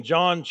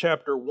John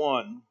chapter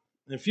 1.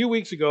 And a few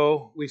weeks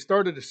ago, we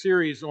started a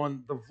series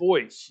on the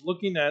voice,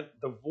 looking at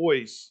the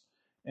voice,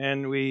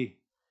 and we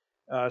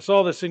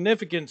saw the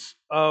significance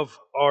of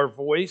our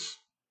voice.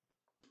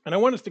 And I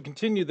want us to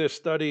continue this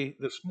study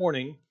this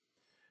morning.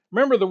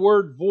 Remember, the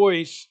word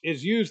voice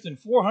is used in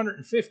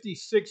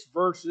 456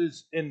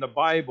 verses in the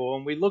Bible,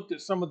 and we looked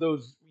at some of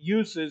those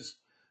uses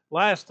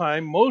last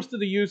time. Most of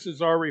the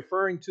uses are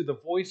referring to the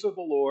voice of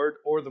the Lord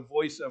or the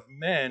voice of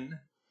men,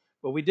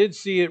 but we did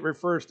see it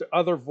refers to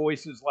other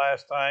voices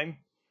last time.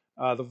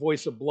 The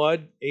voice of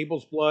blood,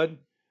 Abel's blood,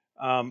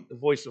 the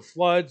voice of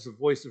floods, the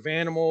voice of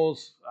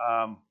animals,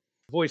 the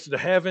voice of the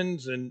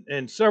heavens,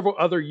 and several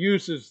other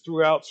uses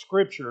throughout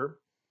Scripture,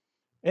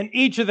 and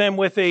each of them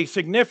with a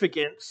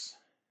significance.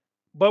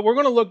 But we're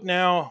going to look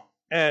now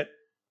at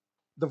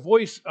the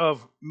voice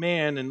of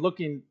man and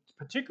looking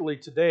particularly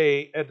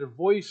today at the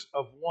voice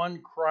of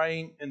one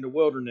crying in the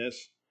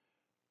wilderness,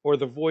 or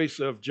the voice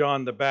of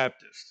John the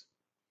Baptist.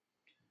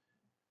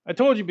 I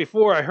told you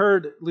before, I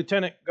heard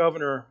Lieutenant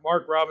Governor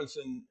Mark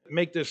Robinson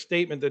make this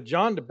statement that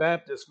John the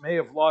Baptist may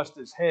have lost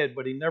his head,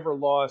 but he never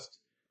lost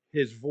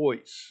his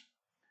voice.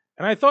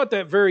 And I thought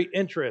that very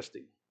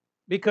interesting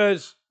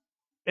because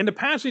in the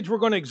passage we're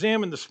going to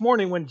examine this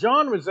morning, when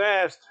John was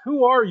asked,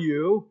 "Who are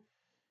you?"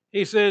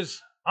 he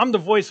says, "I'm the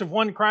voice of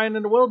one crying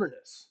in the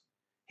wilderness."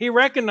 He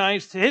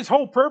recognized his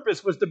whole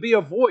purpose was to be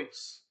a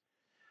voice.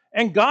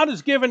 And God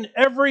has given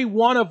every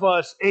one of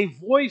us a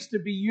voice to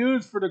be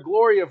used for the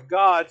glory of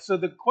God. So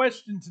the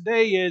question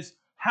today is,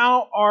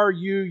 how are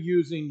you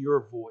using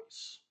your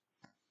voice?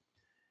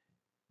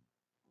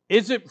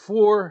 Is it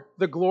for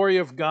the glory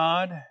of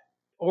God,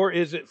 or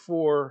is it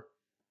for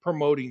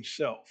promoting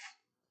self?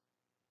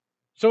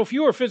 So if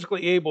you are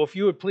physically able, if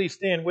you would please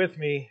stand with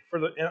me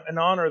in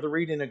honor of the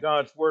reading of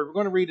God's Word. We're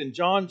going to read in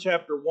John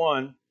chapter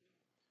 1,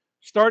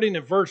 starting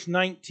at verse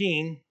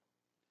 19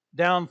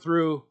 down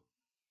through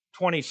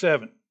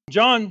 27.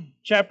 John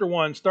chapter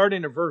 1,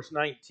 starting at verse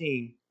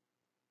 19.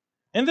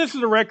 And this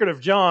is a record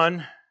of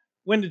John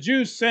when the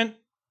Jews sent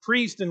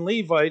priests and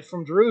Levites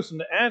from Jerusalem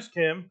to ask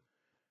him,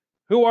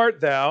 "Who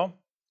art thou?"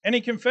 And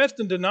he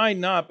confessed and denied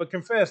not, but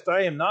confessed,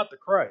 "I am not the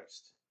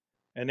Christ."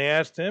 And they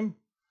asked him,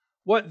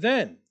 "What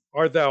then?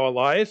 Art thou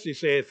Elias?" He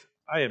saith,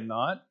 "I am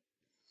not."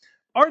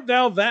 "Art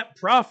thou that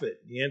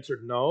prophet?" He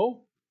answered,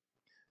 "No."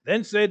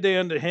 Then said they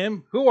unto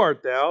him, "Who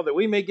art thou, that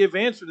we may give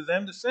answer to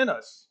them to send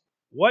us?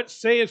 What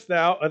sayest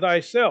thou of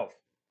thyself?"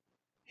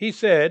 He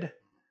said,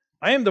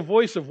 "I am the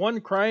voice of one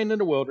crying in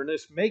the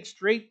wilderness, make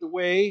straight the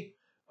way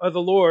of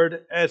the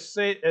Lord, as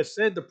said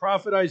the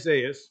prophet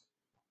Isaiah."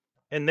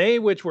 And they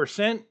which were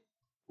sent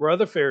were of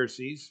the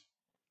Pharisees,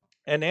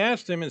 and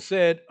asked him and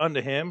said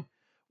unto him,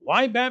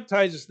 "Why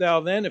baptizest thou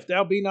then, if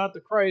thou be not the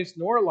Christ,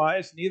 nor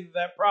Elias, neither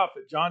that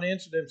prophet?" John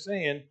answered them,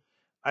 saying,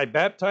 "I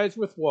baptize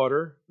with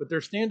water, but there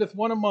standeth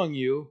one among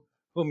you,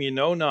 whom ye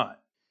know not.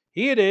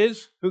 He it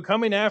is, who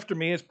coming after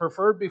me is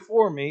preferred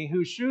before me,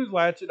 whose shoes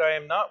latchet I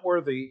am not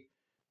worthy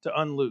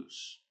to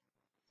unloose."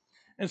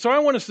 And so I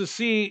want us to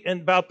see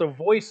about the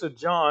voice of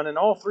John, and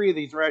all three of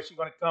these are actually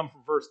going to come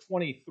from verse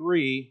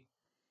 23.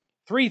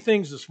 Three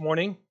things this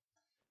morning.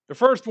 The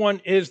first one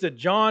is that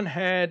John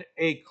had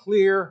a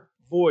clear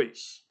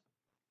voice.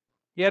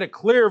 He had a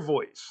clear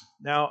voice.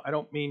 Now, I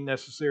don't mean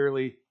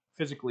necessarily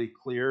physically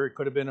clear. It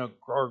could have been a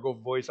gargle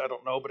voice, I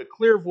don't know. But a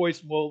clear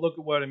voice, we'll look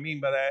at what I mean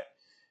by that.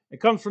 It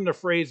comes from the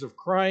phrase of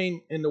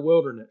crying in the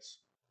wilderness.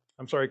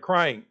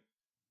 Crying.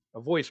 A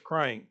voice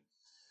crying.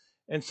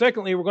 And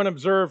secondly, we're going to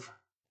observe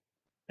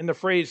in the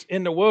phrase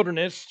 "in the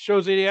wilderness"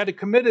 shows that he had a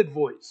committed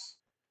voice.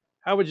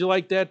 How would you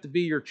like that to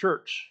be your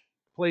church?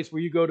 The place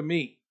where you go to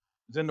meet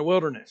is in the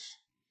wilderness.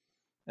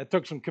 That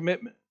took some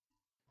commitment.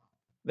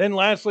 Then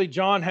lastly,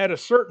 John had a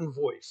certain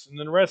voice. And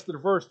then the rest of the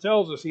verse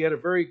tells us he had a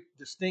very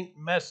distinct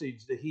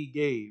message that he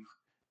gave.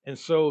 And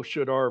so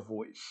should our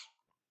voice.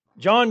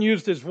 John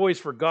used his voice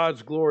for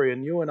God's glory,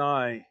 and you and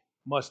I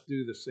must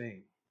do the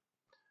same.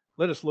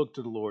 Let us look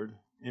to the Lord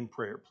in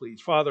prayer,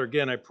 please. Father,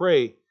 again, I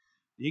pray that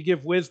you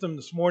give wisdom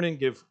this morning,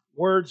 give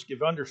words,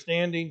 give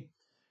understanding,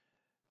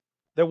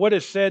 that what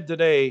is said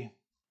today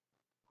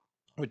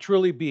would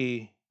truly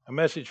be a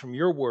message from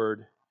your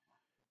word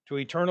to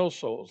eternal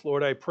souls.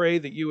 Lord, I pray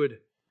that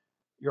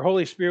your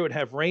Holy Spirit would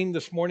have reigned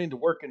this morning to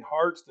work in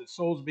hearts, that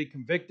souls would be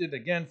convicted.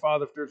 Again,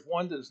 Father, if there's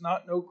one that does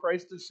not know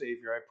Christ as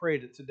Savior, I pray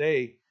that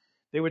today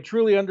they would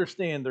truly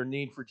understand their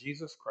need for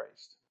Jesus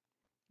Christ.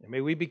 And may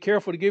we be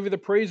careful to give you the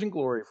praise and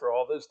glory for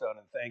all this done,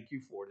 and thank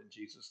you for it in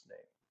Jesus'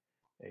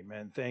 name.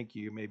 Amen. Thank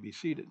you. You may be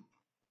seated.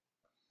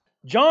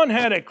 John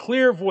had a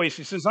clear voice.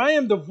 He says, "I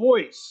am the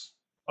voice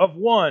of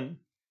one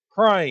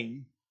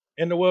crying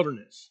in the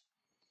wilderness."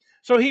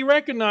 So he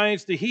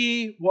recognized that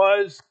he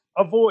was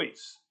a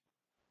voice.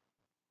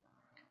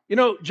 You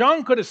know,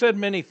 John could have said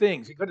many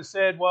things. He could have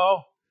said,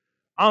 "Well,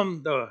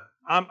 I'm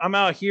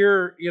out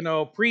here,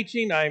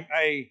 preaching.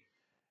 I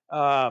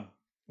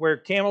wear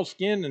camel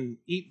skin and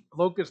eat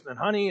locust and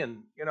honey,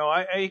 and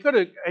he could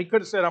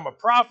have said I'm a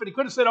prophet." He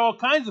could have said all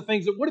kinds of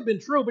things that would have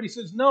been true, but he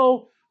says,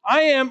 "No,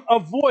 I am a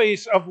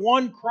voice of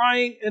one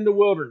crying in the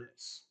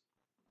wilderness."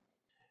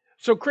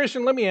 So,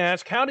 Christian, let me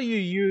ask, how do you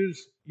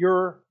use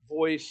your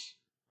voice?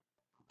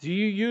 Do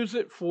you use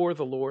it for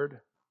the Lord?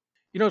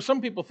 You know,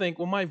 some people think,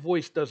 well, my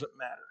voice doesn't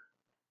matter.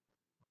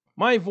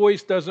 My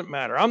voice doesn't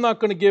matter. I'm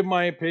not going to give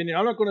my opinion.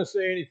 I'm not going to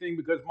say anything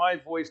because my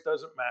voice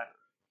doesn't matter.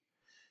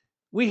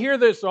 We hear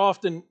this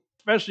often,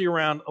 especially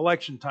around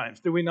election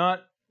times, do we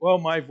not? Well,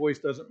 my voice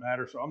doesn't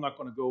matter, so I'm not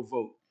going to go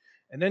vote.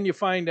 And then you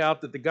find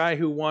out that the guy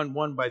who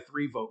won by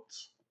 3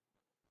 votes.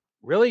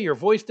 Really? Your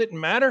voice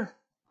didn't matter?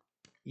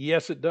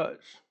 Yes, it does.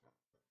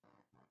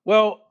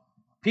 Well,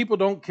 people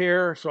don't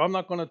care, so I'm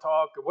not going to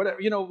talk or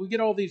whatever. You know, we get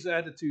all these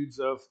attitudes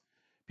of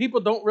people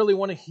don't really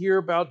want to hear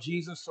about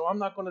Jesus, so I'm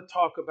not going to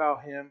talk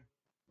about him.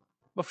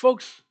 But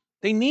folks,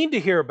 they need to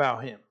hear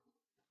about him.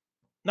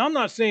 Now, I'm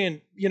not saying,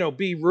 you know,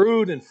 be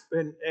rude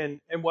and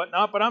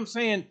whatnot, but I'm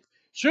saying,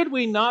 should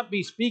we not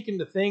be speaking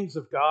the things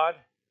of God,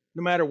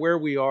 no matter where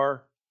we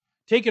are?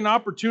 Take an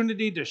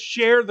opportunity to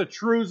share the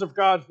truths of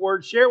God's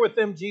word, share with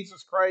them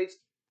Jesus Christ.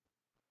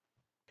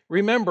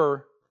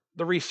 Remember,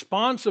 the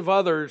response of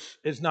others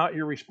is not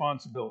your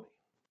responsibility.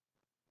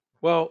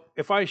 Well,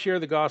 if I share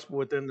the gospel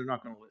with them, they're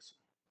not going to listen.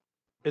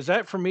 Is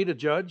that for me to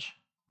judge?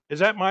 Is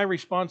that my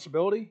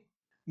responsibility?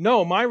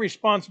 No, my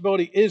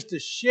responsibility is to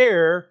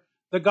share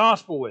the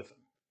gospel with them.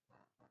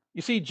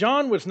 You see,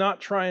 John was not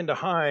trying to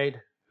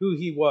hide who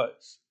he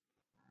was.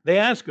 They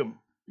asked him,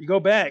 you go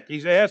back,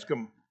 he's asked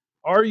him,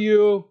 are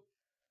you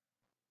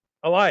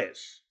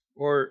Elias?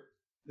 Or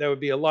that would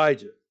be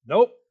Elijah.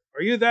 Nope.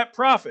 Are you that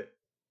prophet?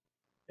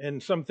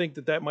 And some think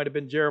that that might have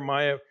been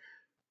Jeremiah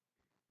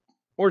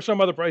or some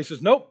other place. He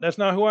says, nope, that's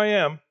not who I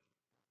am.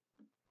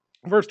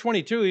 Verse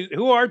 22,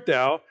 who art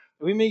thou?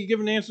 We may give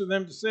an answer to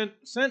them to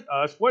send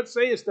us. What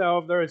sayest thou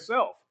of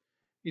thyself?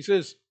 He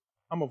says,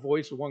 I'm a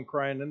voice of one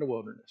crying in the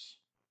wilderness.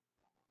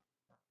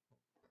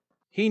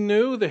 He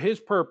knew that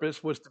his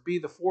purpose was to be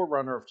the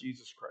forerunner of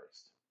Jesus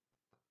Christ.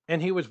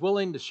 And he was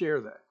willing to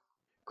share that.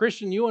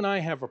 Christian, you and I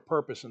have a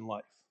purpose in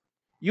life.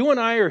 You and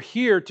I are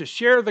here to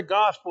share the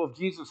gospel of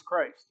Jesus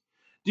Christ.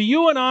 Do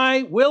you and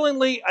I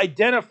willingly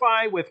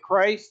identify with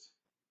Christ?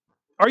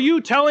 Are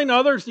you telling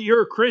others that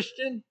you're a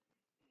Christian?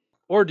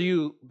 Or do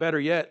you, better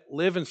yet,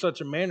 live in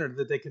such a manner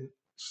that they can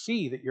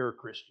see that you're a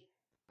Christian?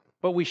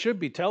 But we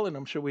should be telling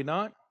them, should we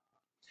not?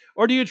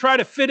 Or do you try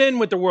to fit in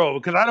with the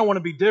world because I don't want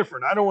to be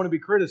different, I don't want to be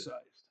criticized?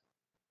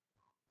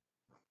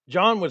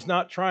 John was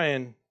not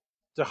trying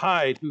to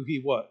hide who he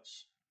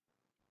was.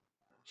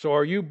 So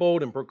are you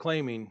bold in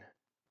proclaiming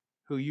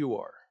who you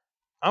are?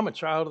 I'm a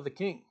child of the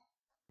King.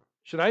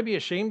 Should I be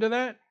ashamed of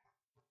that?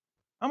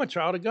 I'm a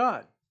child of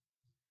God.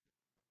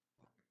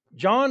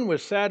 John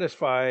was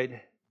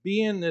satisfied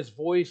being this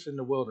voice in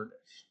the wilderness.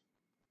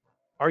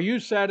 Are you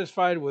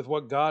satisfied with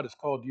what God has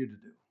called you to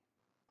do?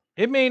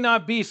 It may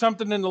not be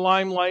something in the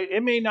limelight.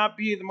 It may not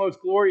be the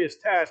most glorious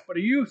task, but are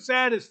you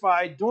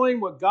satisfied doing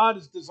what God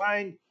has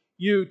designed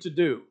you to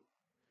do?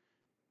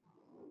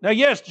 Now,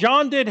 yes,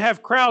 John did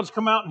have crowds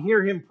come out and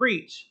hear him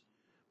preach,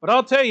 but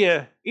I'll tell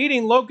you,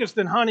 eating locust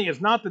and honey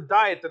is not the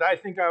diet that I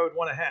think I would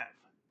want to have.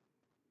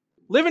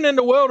 Living in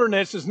the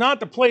wilderness is not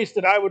the place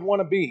that I would want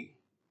to be.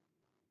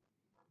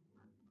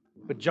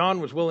 But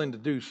John was willing to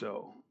do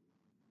so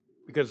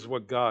because it's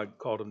what God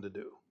called him to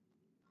do.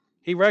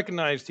 He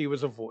recognized he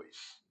was a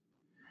voice.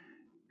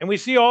 And we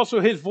see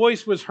also his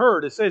voice was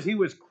heard. It says he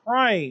was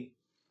crying.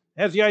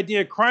 It has the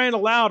idea of crying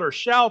aloud or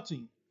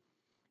shouting.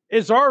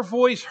 Is our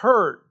voice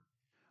heard?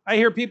 I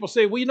hear people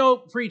say, well, you know,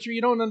 preacher,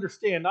 you don't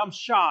understand. I'm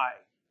shy.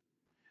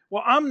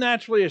 Well, I'm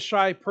naturally a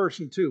shy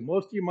person too.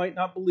 Most of you might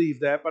not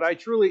believe that, but I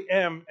truly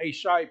am a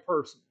shy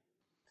person.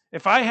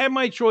 If I had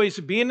my choice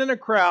of being in a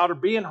crowd or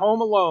being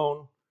home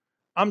alone,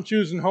 I'm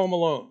choosing home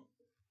alone.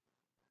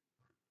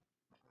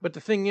 But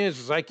the thing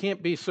is I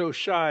can't be so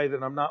shy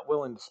that I'm not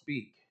willing to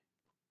speak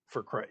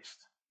for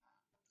Christ.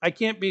 I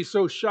can't be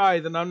so shy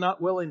that I'm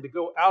not willing to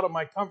go out of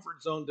my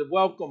comfort zone to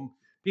welcome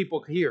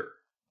people here.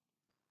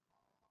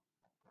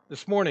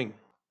 This morning,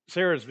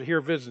 Sarah's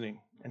here visiting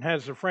and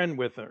has a friend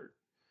with her.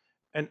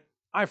 And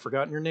I've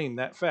forgotten your name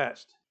that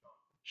fast.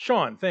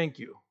 Sean, thank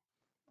you.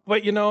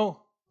 But you know,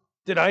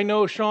 did I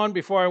know Sean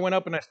before I went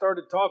up and I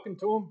started talking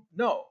to him?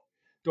 No.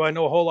 Do I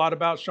know a whole lot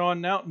about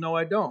Sean now? No,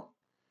 I don't.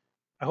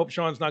 I hope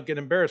Sean's not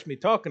getting embarrassed me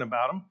talking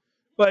about him.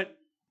 But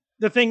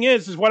the thing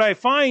is what I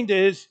find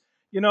is,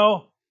 you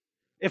know,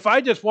 if I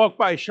just walk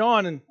by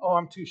Sean and, oh,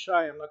 I'm too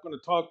shy, I'm not going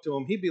to talk to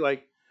him, he'd be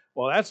like,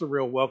 well, that's a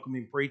real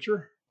welcoming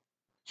preacher.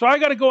 So I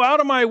got to go out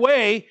of my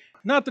way,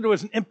 not that it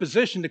was an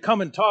imposition to come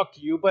and talk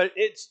to you, but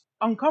it's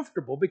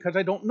uncomfortable because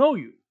I don't know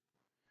you.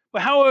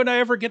 But how would I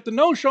ever get to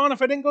know Sean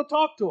if I didn't go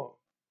talk to him?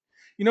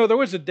 You know, there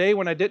was a day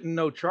when I didn't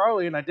know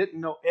Charlie and I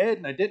didn't know Ed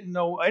and I didn't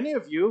know any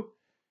of you,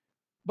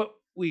 but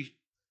we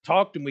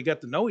talked and we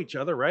got to know each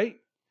other, right?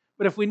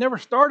 But if we never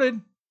started,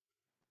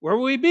 where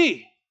would we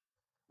be?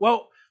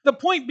 Well, the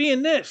point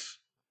being this,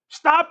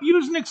 stop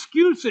using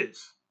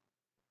excuses.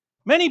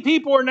 Many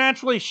people are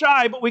naturally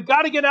shy, but we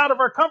got to get out of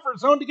our comfort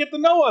zone to get to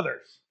know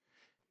others.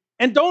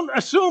 And don't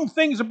assume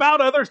things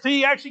about others till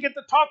you actually get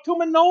to talk to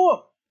them and know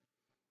them.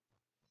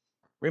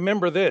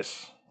 Remember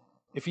this,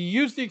 If you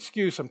use the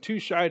excuse, I'm too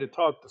shy to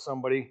talk to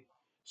somebody,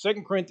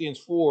 2 Corinthians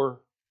 4,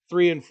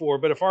 3 and 4,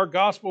 but if our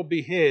gospel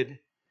be hid,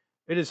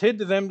 it is hid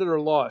to them that are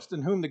lost,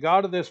 in whom the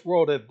God of this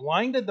world hath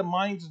blinded the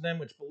minds of them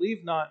which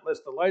believe not,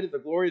 lest the light of the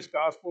glorious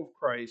gospel of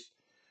Christ,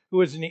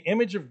 who is in the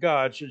image of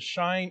God, should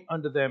shine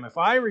unto them. If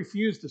I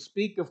refuse to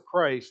speak of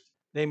Christ,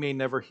 they may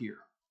never hear.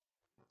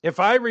 If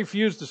I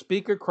refuse to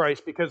speak of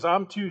Christ because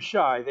I'm too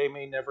shy, they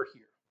may never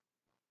hear.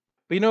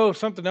 But you know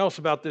something else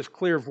about this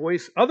clear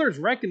voice? Others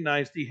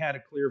recognized he had a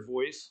clear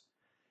voice.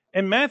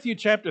 In Matthew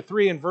chapter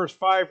 3 and verse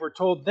 5, we're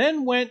told,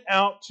 then went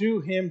out to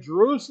him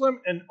Jerusalem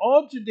and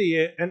all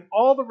Judea and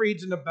all the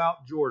region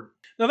about Jordan.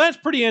 Now that's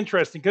pretty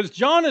interesting because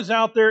John is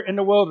out there in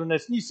the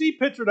wilderness. And you see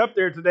pictured up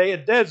there today a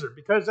desert,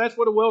 because that's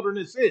what a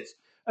wilderness is,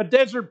 a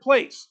desert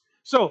place.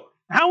 So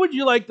how would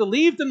you like to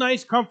leave the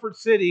nice comfort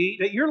city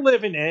that you're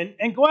living in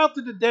and go out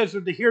to the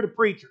desert to hear the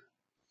preacher?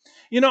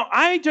 You know,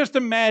 I just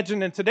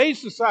imagine in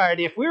today's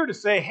society, if we were to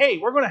say, hey,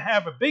 we're going to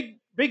have a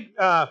big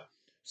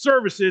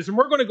services, and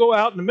we're going to go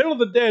out in the middle of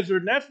the desert,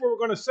 and that's where we're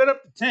going to set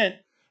up the tent,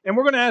 and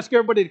we're going to ask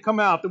everybody to come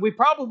out, that we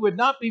probably would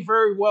not be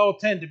very well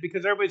attended,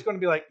 because everybody's going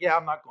to be like, yeah,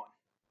 I'm not going.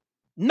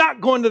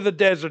 Not going to the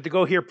desert to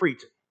go hear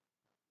preaching.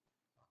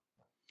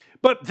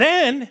 But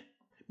then,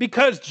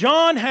 because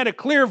John had a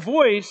clear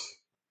voice,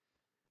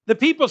 the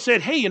people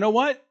said, hey, you know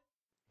what?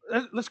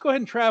 Let's go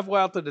ahead and travel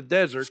out to the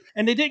desert.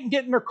 And they didn't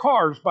get in their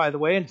cars, by the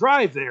way, and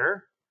drive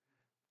there.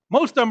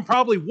 Most of them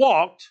probably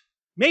walked.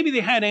 Maybe they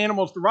had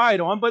animals to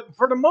ride on, but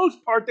for the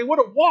most part, they would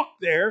have walked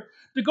there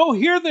to go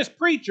hear this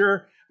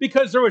preacher,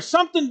 because there was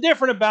something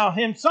different about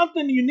him,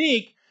 something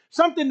unique,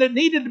 something that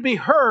needed to be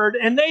heard,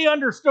 and they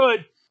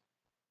understood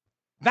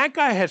that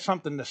guy has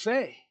something to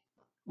say.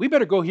 We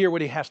better go hear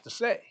what he has to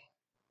say.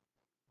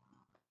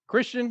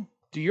 Christian,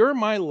 do your and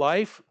my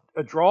life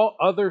draw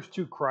others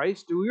to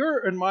Christ? Do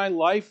your and my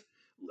life,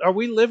 are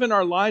we living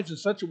our lives in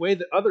such a way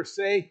that others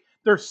say,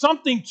 there's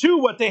something to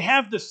what they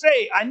have to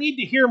say, I need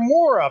to hear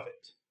more of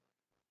it?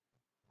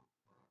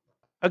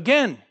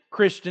 Again,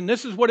 Christian,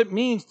 this is what it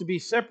means to be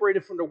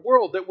separated from the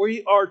world, that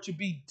we are to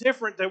be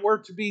different, that we're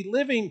to be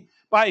living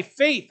by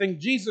faith in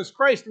Jesus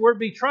Christ. We're to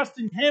be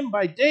trusting Him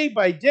by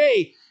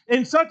day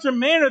in such a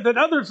manner that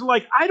others are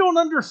like, I don't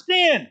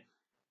understand.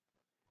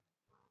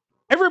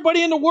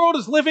 Everybody in the world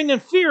is living in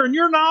fear, and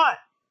you're not.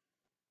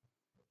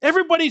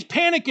 Everybody's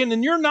panicking,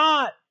 and you're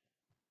not.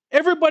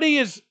 Everybody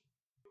is,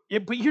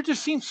 but you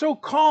just seem so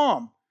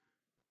calm.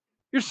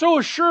 You're so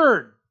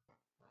assured.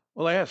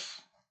 Well,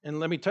 yes, and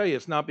let me tell you,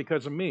 it's not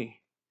because of me.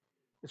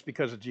 It's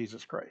because of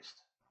Jesus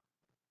Christ.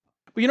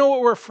 But you know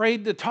what? We're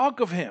afraid to talk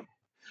of Him.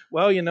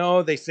 Well, you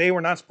know, they say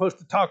we're not supposed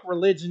to talk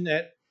religion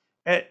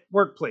at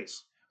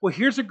workplace. Well,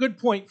 here's a good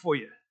point for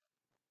you.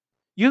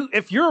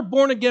 If you're a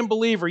born-again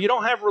believer, you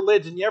don't have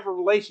religion, you have a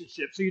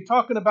relationship. So you're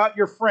talking about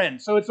your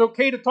friends. So it's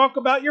okay to talk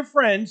about your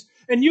friends,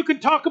 and you can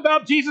talk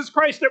about Jesus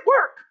Christ at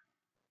work.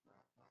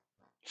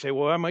 You say,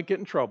 well, I might get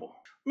in trouble.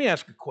 Let me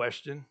ask a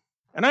question.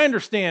 And I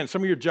understand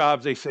some of your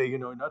jobs, they say, you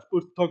know, you're not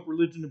supposed to talk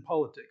religion and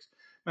politics.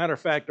 Matter of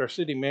fact, our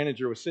city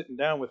manager was sitting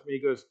down with me.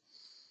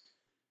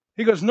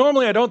 He goes,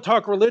 normally I don't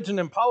talk religion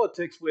and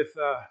politics with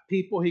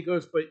people. He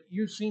goes, but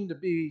you seem to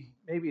be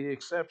maybe the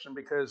exception,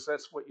 because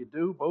that's what you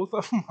do, both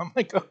of them. I'm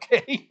like,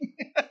 okay.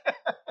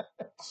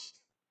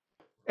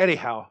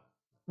 Anyhow,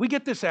 we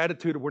get this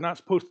attitude of we're not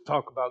supposed to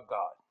talk about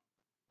God.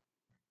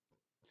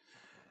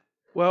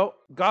 Well,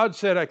 God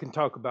said I can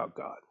talk about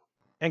God,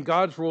 and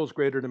God's rule is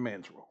greater than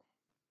man's rule.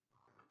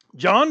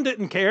 John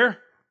didn't care.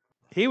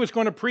 He was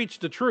going to preach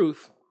the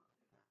truth.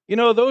 You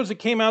know, those that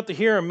came out to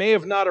hear him may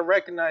have not have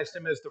recognized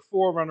him as the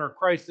forerunner of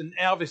Christ, and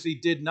obviously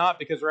did not,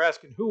 because they're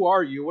asking, who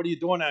are you? What are you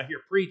doing out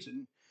here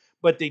preaching?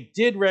 But they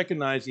did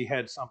recognize he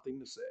had something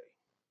to say.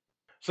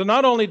 So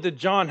not only did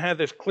John have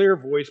this clear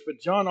voice,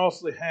 but John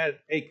also had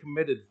a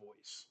committed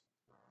voice.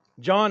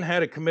 John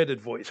had a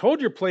committed voice.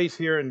 Hold your place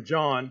here in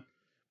John.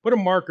 Put a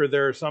marker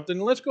there or something.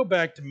 And let's go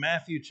back to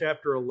Matthew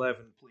chapter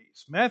 11,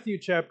 please. Matthew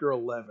chapter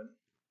 11.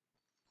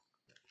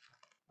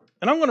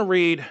 And I'm going to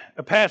read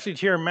a passage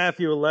here in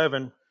Matthew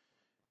 11.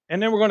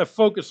 And then we're going to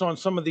focus on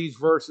some of these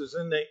verses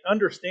and the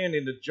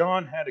understanding that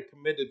John had a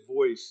committed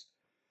voice.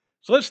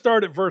 So let's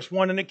start at verse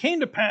 1. And it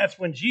came to pass,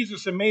 when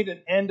Jesus had made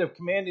an end of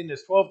commanding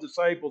his 12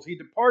 disciples, he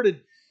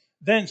departed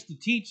thence to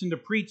teach and to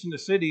preach in the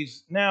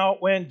cities. Now,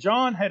 when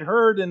John had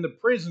heard in the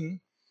prison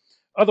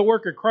of the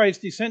work of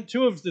Christ, he sent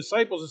two of his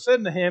disciples and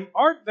said unto him,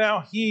 art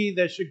thou he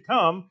that should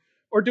come,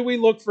 or do we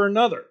look for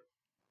another?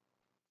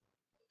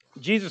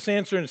 Jesus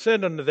answered and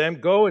said unto them,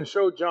 go and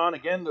show John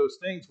again those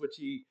things which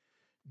ye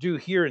do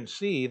hear and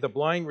see. The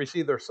blind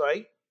receive their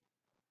sight,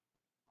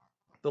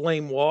 the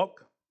lame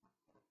walk,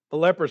 the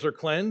lepers are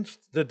cleansed,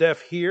 the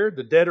deaf hear,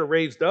 the dead are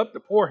raised up,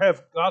 the poor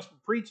have gospel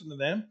preached unto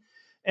them,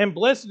 and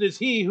blessed is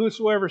he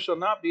whosoever shall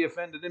not be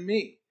offended in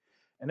me.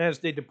 And as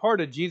they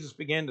departed, Jesus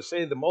began to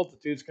say to the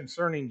multitudes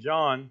concerning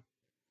John,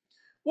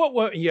 what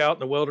went ye out in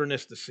the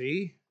wilderness to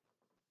see?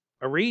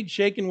 A reed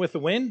shaken with the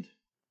wind?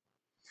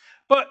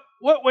 But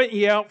what went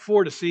ye out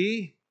for to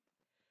see?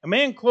 A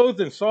man clothed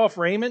in soft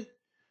raiment?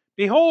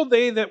 Behold,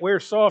 they that wear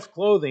soft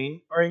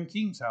clothing are in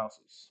kings'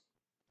 houses.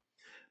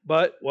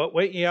 But what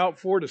wait ye out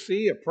for to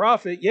see? A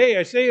prophet? Yea,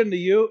 I say unto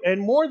you, and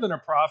more than a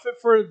prophet,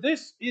 for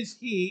this is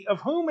he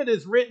of whom it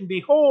is written,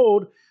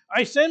 Behold,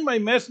 I send my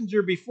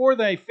messenger before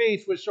thy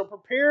face, which shall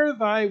prepare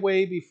thy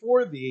way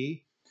before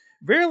thee.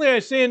 Verily I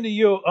say unto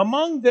you,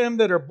 among them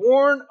that are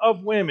born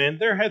of women,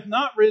 there hath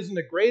not risen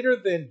a greater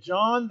than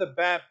John the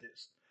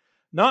Baptist.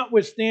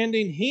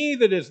 Notwithstanding, he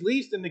that is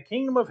least in the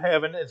kingdom of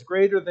heaven is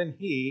greater than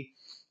he.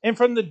 And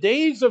from the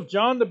days of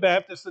John the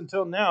Baptist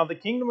until now, the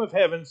kingdom of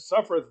heaven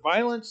suffereth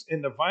violence,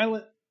 and the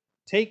violent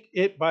take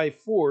it by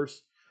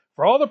force.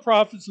 For all the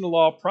prophets in the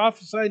law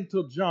prophesied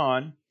until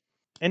John.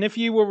 And if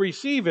ye will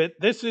receive it,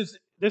 this is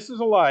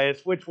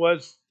Elias, which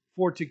was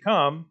for to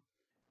come.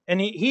 And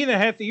he that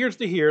hath ears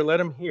to hear, let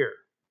him hear.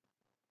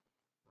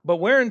 But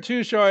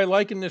whereunto shall I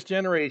liken this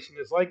generation?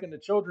 Is like unto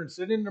children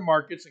sitting in the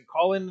markets and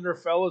calling unto their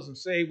fellows and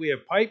say, We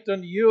have piped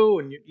unto you,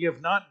 and ye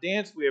have not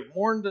danced. We have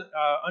mourned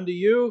unto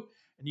you,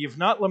 and ye have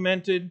not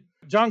lamented.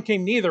 John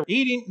came neither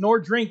eating nor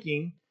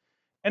drinking,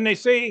 and they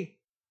say,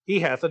 He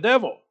hath a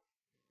devil.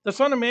 The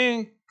Son of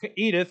Man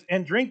eateth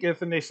and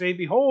drinketh, and they say,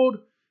 Behold,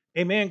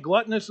 a man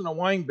gluttonous and a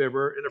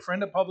winebibber, and a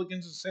friend of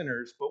publicans and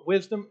sinners, but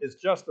wisdom is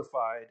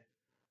justified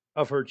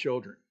of her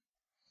children.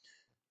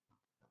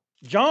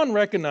 John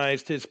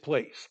recognized his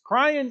place.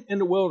 Crying in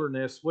the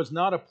wilderness was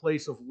not a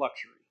place of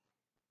luxury.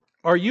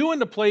 Are you in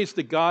the place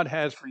that God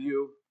has for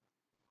you?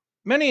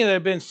 Many that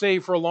have been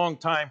saved for a long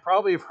time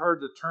probably have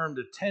heard the term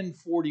the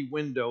 1040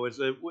 window as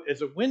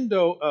a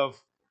window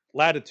of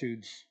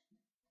latitudes.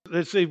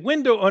 It's a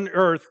window on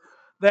earth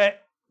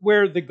that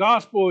where the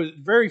gospel,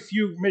 very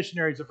few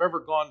missionaries have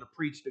ever gone to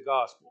preach the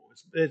gospel.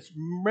 It's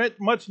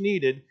much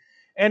needed,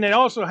 and it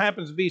also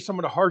happens to be some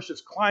of the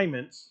harshest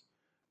climates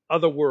of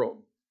the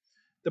world.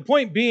 The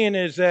point being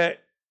is that,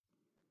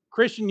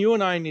 Christian, you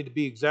and I need to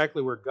be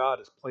exactly where God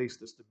has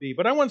placed us to be.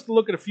 But I want us to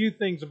look at a few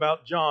things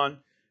about John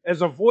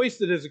as a voice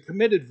that is a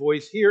committed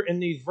voice here in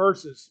these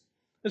verses.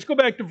 Let's go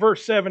back to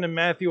verse 7 in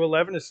Matthew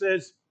 11. It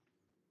says,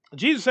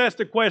 Jesus asked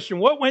the question,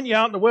 What went ye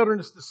out in the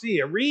wilderness to see?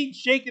 A reed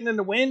shaken in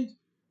the wind?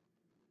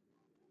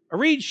 A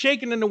reed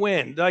shaken in the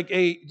wind, like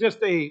you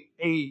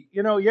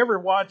ever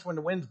watch when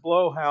the winds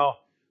blow how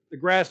the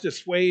grass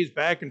just sways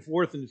back and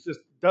forth and it just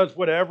does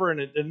whatever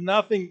and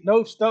nothing,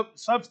 no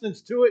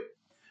substance to it?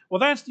 Well,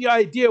 that's the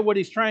idea of what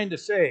he's trying to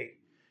say.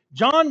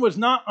 John was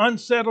not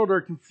unsettled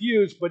or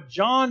confused, but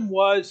John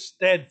was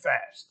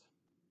steadfast.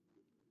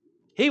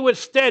 He was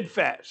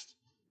steadfast.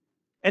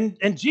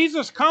 And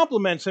Jesus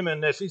compliments him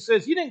in this. He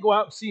says, You didn't go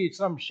out and see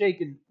some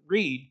shaken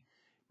reed,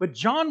 but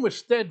John was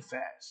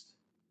steadfast.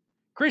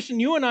 Christian,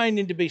 you and I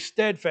need to be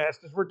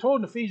steadfast, as we're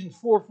told in Ephesians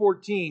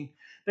 4:14,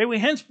 that we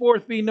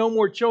henceforth be no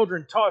more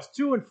children, tossed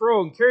to and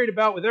fro and carried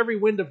about with every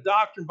wind of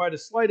doctrine by the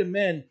sleight of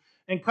men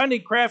and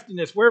cunning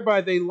craftiness,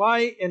 whereby they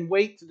lie in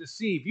wait to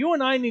deceive. You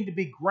and I need to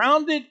be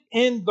grounded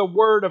in the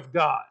Word of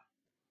God.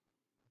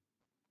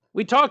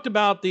 We talked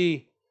about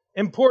the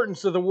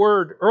importance of the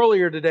Word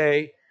earlier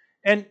today,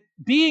 and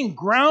being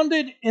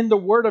grounded in the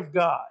Word of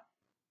God.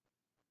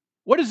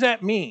 What does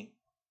that mean?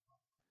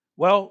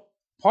 Well,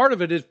 part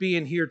of it is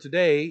being here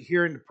today,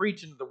 hearing the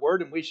preaching of the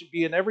Word, and we should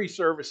be in every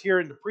service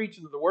hearing the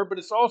preaching of the Word, but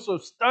it's also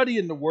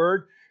studying the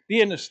Word,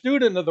 being a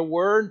student of the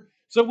Word,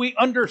 so we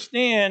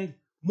understand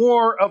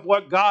more of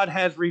what God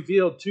has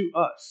revealed to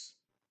us.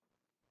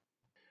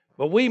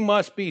 But we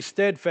must be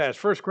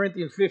steadfast. 1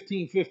 Corinthians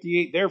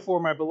 15:58,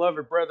 Therefore, my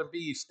beloved brethren, be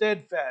ye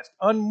steadfast,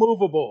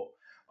 unmovable,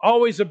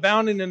 always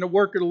abounding in the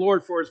work of the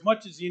Lord, for as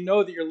much as you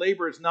know that your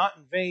labor is not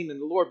in vain in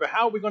the Lord. But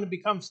how are we going to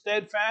become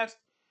steadfast?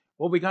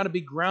 Well, we got to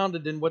be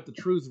grounded in what the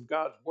truths of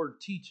God's Word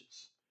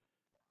teaches.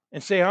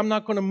 And say, I'm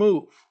not going to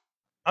move.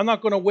 I'm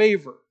not going to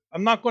waver.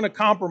 I'm not going to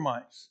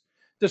compromise.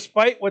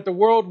 Despite what the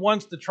world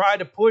wants to try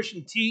to push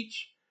and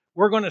teach,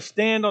 we're going to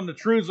stand on the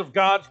truths of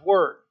God's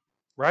Word.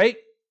 Right?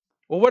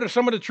 Well, what are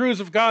some of the truths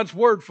of God's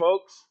Word,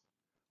 folks?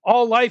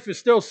 All life is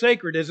still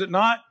sacred, is it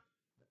not?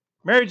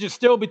 Marriage is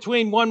still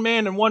between one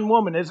man and one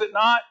woman, is it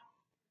not?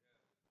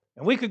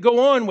 And we could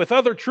go on with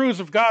other truths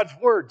of God's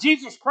Word.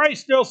 Jesus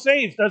Christ still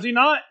saves, does He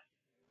not?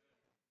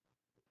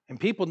 And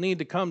people need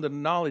to come to the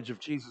knowledge of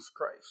Jesus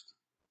Christ.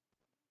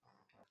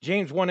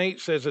 James 1:8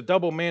 says, A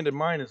double-minded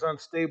mind is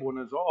unstable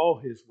in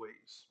all his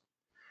ways.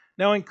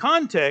 Now, in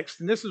context,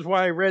 and this is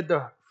why I read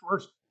the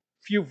first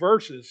few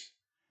verses,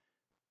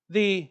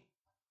 the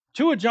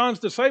two of John's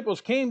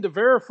disciples came to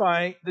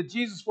verify that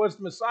Jesus was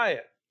the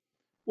Messiah.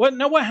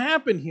 What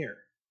happened here?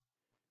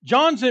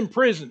 John's in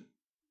prison.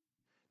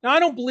 Now,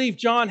 I don't believe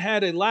John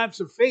had a lapse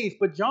of faith,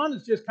 but John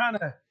is just kind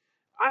of,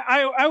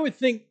 I would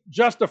think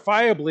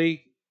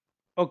justifiably,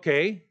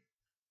 okay,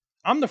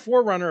 I'm the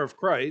forerunner of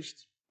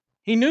Christ.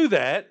 He knew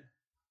that.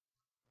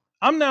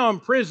 I'm now in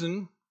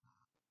prison,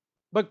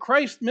 but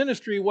Christ's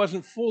ministry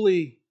wasn't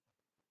fully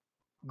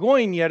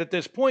going yet at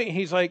this point.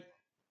 He's like,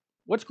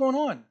 what's going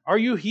on? Are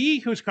you he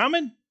who's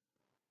coming?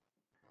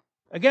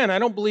 Again, I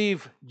don't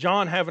believe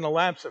John having a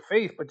lapse of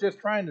faith, but just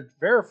trying to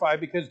verify,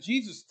 because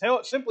Jesus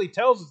simply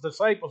tells his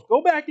disciples,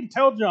 go back and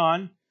tell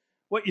John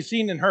what you've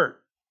seen and heard.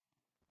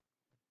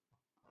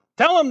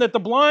 Tell him that the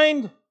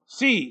blind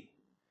see,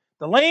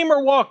 the lame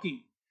are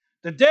walking,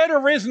 The dead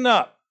are risen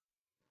up.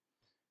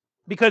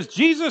 Because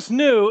Jesus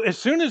knew as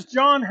soon as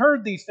John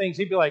heard these things,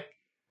 he'd be like,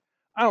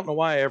 I don't know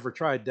why I ever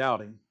tried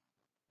doubting.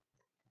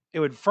 It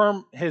would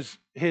firm his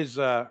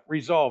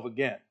resolve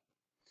again.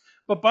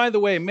 But by the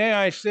way, may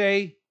I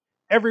say,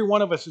 every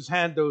one of us has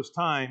had those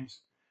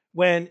times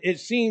when it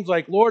seems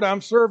like, Lord,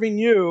 I'm serving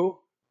you,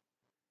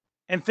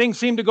 and things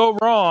seem to go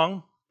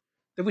wrong,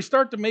 that we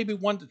start to maybe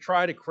want to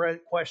try to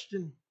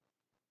question.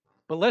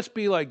 But let's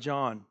be like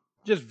John.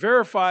 Just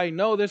verify,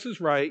 no, this is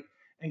right,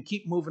 and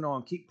keep moving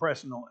on, keep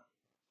pressing on.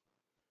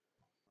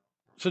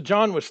 So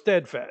John was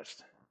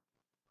steadfast.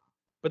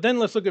 But then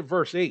let's look at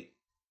verse 8.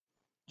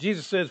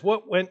 Jesus says,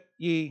 what went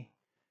ye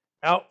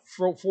out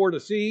for to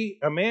see?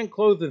 A man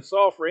clothed in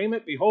soft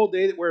raiment? Behold,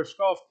 they that wear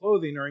soft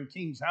clothing are in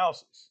kings'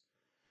 houses.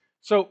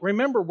 So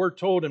remember, we're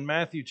told in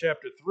Matthew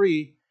chapter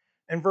 3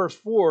 and verse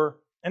 4,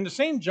 and the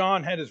same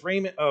John had his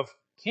raiment of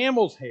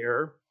camel's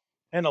hair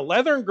and a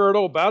leathern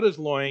girdle about his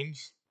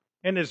loins,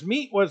 and his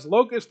meat was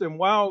locust and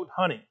wild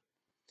honey.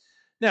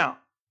 Now,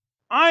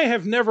 I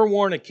have never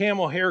worn a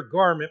camel hair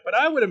garment, but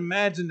I would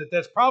imagine that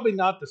that's probably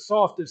not the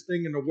softest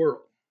thing in the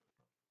world.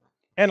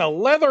 And a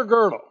leather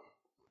girdle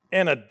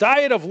and a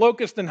diet of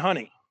locust and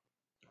honey.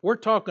 We're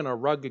talking a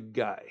rugged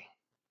guy.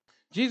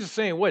 Jesus is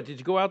saying, what? Did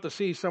you go out to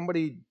see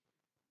somebody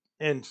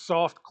in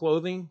soft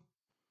clothing?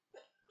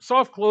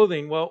 Soft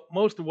clothing, well,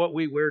 most of what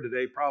we wear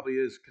today probably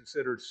is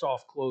considered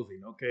soft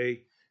clothing,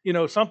 okay? You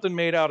know, something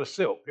made out of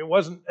silk. It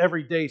wasn't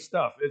everyday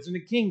stuff. It's in the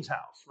king's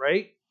house,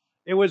 right?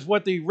 It was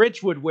what the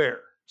rich would wear,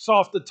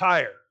 soft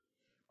attire.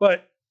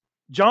 But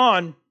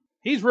John,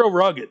 he's real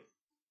rugged.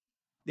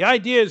 The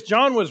idea is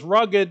John was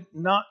rugged,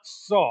 not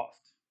soft.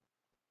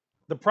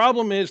 The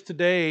problem is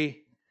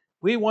today,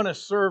 we want to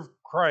serve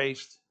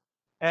Christ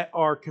at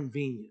our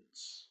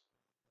convenience.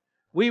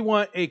 We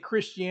want a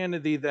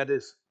Christianity that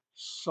is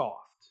soft.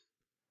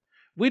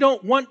 We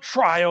don't want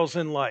trials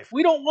in life.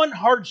 We don't want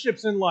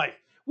hardships in life.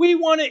 We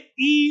want it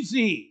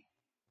easy.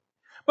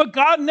 But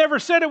God never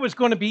said it was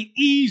going to be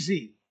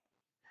easy.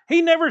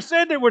 He never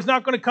said there was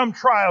not going to come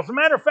trials. As a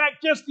matter of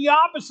fact, just the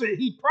opposite.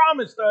 He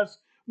promised us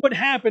what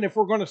happen if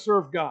we're going to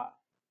serve God.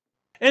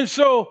 And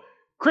so,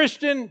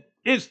 Christian,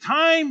 it's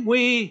time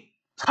we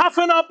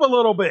toughen up a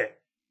little bit.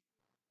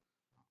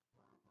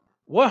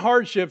 What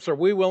hardships are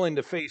we willing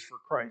to face for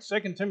Christ?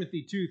 2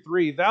 Timothy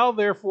 2:3, thou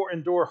therefore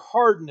endure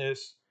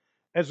hardness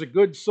as a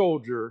good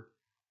soldier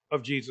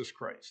of Jesus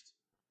Christ.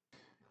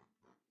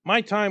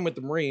 My time with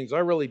the Marines, I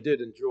really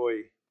did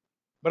enjoy,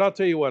 but I'll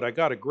tell you what, I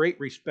got a great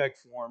respect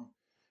for them.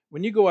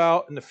 When you go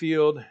out in the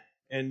field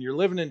and you're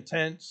living in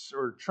tents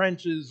or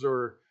trenches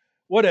or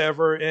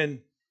whatever,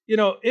 and you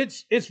know,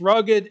 it's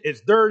rugged,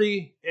 it's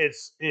dirty,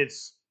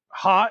 it's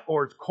hot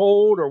or it's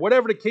cold or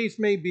whatever the case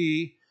may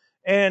be,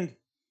 and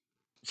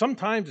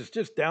sometimes it's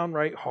just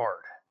downright hard.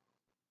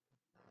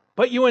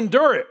 But you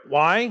endure it.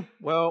 Why?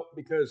 Well,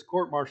 because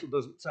court-martial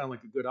doesn't sound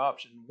like a good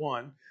option,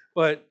 one,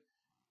 but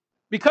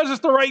because it's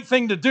the right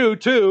thing to do,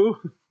 too.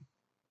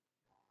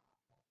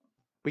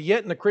 But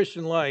yet in the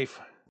Christian life,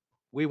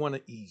 we want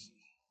it easy.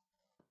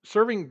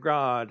 Serving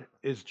God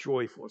is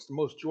joyful. It's the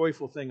most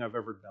joyful thing I've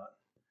ever done.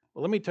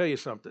 Well, let me tell you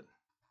something.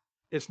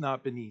 It's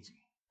not been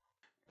easy.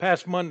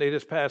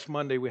 This past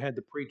Monday, we had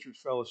the Preachers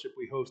Fellowship.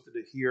 We hosted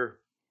it here.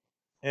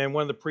 And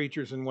one of the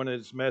preachers in one of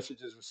his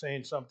messages was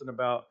saying something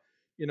about,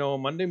 you know,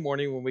 Monday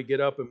morning when we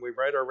get up and we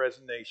write our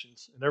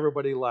resignations, and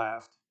everybody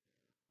laughed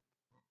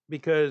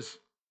because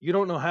you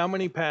don't know how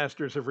many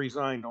pastors have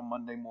resigned on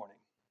Monday morning.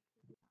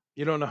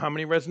 You don't know how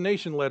many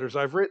resignation letters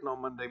I've written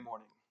on Monday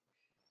morning.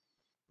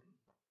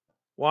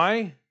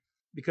 Why?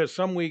 Because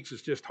some weeks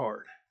it's just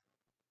hard,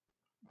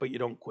 but you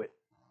don't quit.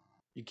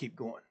 You keep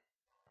going.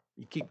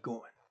 You keep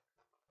going.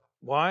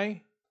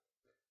 Why?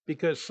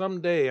 Because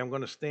someday I'm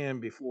going to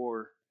stand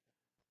before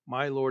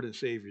my Lord and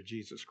Savior,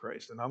 Jesus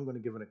Christ, and I'm going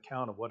to give an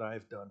account of what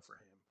I've done for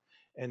him.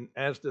 And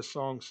as this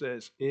song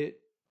says, it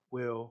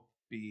will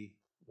be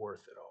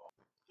worth it all.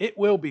 It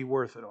will be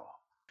worth it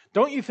all.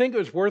 Don't you think it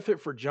was worth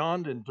it for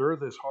John to endure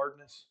this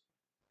hardness?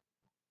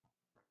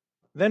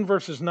 Then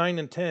verses 9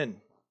 and 10,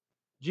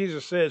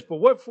 Jesus says, but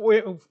what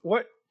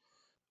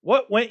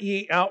went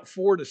ye out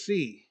for to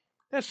see?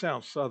 That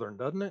sounds southern,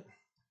 doesn't it?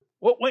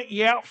 What went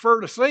ye out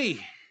for to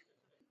see?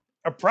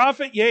 A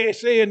prophet? Yea, I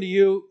say unto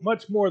you,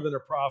 much more than a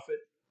prophet.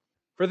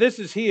 For this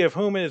is he of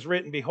whom it is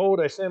written, behold,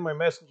 I send my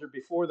messenger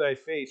before thy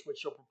face, which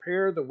shall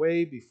prepare the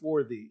way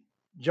before thee.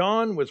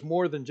 John was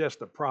more than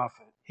just a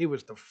prophet. He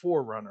was the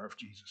forerunner of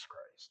Jesus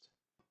Christ.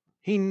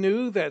 He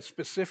knew that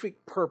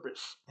specific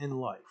purpose in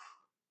life.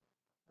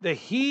 That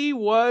he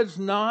was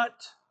not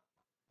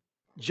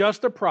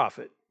just a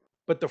prophet,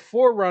 but the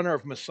forerunner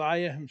of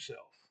Messiah himself.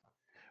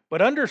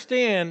 But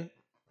understand,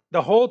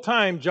 the whole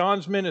time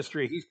John's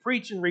ministry, he's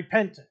preaching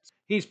repentance.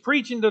 He's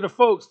preaching to the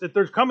folks that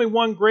there's coming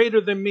one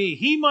greater than me.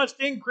 He must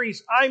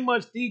increase, I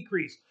must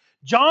decrease.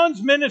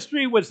 John's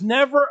ministry was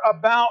never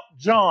about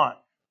John.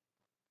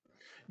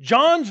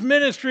 John's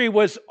ministry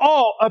was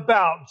all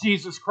about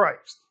Jesus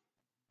Christ.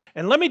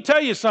 And let me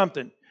tell you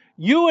something.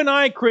 You and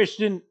I,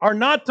 Christian, are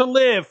not to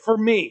live for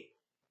me,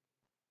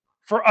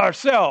 for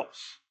ourselves.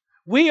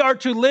 We are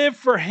to live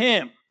for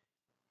him.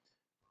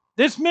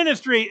 This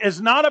ministry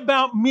is not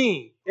about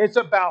me. It's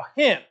about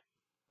him.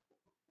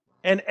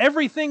 And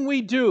everything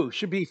we do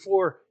should be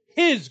for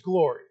his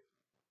glory.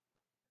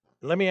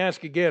 Let me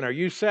ask again, are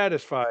you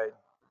satisfied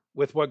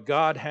with what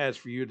God has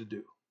for you to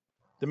do?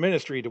 The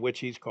ministry to which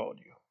he's called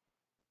you.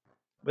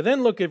 But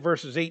then look at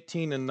verses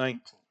 18 and 19.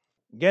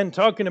 Again,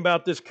 talking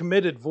about this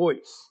committed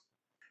voice.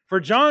 For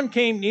John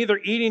came neither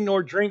eating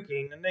nor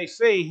drinking, and they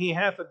say he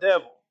hath a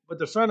devil. But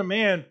the Son of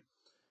Man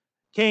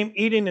came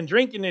eating and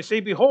drinking. They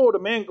say, behold, a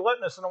man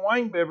gluttonous and a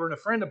winebibber and a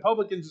friend of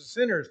publicans and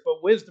sinners,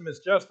 but wisdom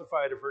is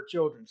justified of her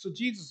children. So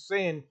Jesus is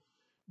saying,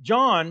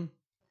 John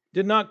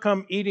did not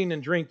come eating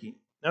and drinking.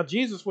 Now,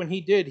 Jesus, when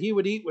he did, he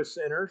would eat with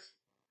sinners,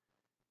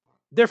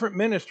 different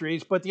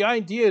ministries, but the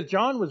idea is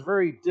John was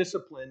very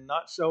disciplined,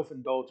 not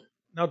self-indulgent.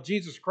 Now,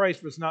 Jesus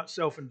Christ was not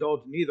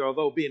self-indulgent either,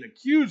 although being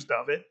accused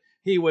of it,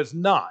 he was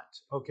not,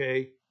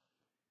 okay?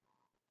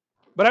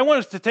 But I want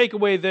us to take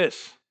away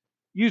this.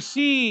 You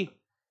see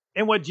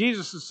in what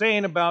Jesus is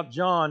saying about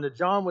John, that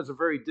John was a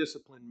very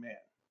disciplined man.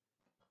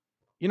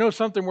 You know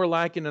something we're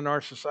lacking in our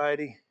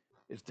society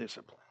is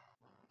discipline.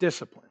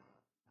 Discipline.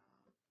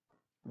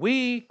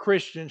 We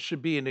Christians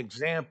should be an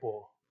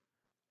example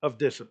of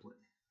discipline.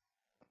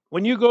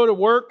 When you go to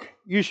work,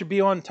 you should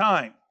be on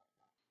time.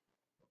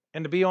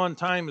 And to be on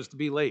time is to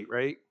be late,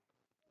 right?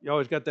 You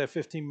always got that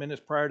 15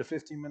 minutes prior to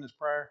 15 minutes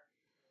prior.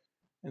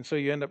 And so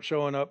you end up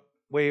showing up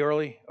way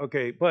early.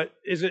 Okay, but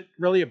is it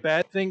really a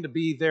bad thing to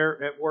be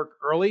there at work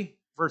early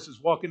versus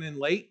walking in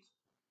late?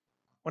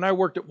 When I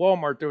worked at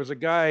Walmart, there was a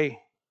guy,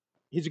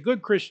 he's a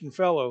good Christian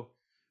fellow,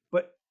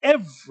 but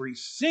every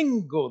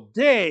single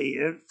day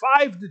at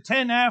 5 to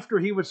 10 after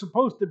he was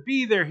supposed to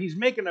be there, he's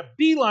making a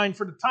beeline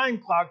for the time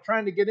clock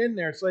trying to get in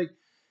there. It's like,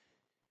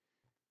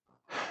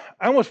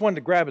 I almost wanted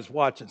to grab his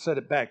watch and set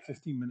it back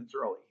 15 minutes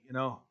early,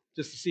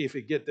 just to see if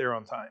he'd get there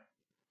on time.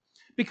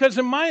 Because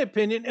in my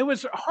opinion, it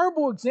was a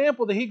horrible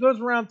example that he goes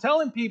around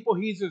telling people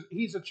he's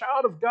a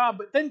child of God,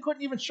 but then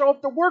couldn't even show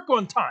up to work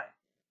on time.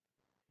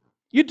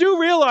 You do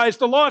realize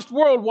the lost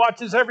world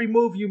watches every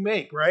move you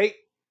make, right?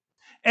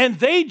 And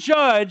they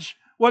judge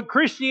what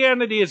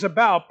Christianity is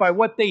about by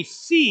what they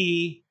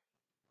see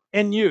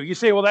in you. You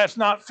say, well, that's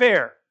not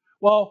fair.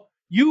 Well,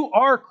 you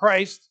are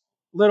Christ,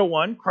 little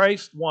one,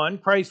 Christ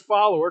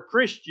follower,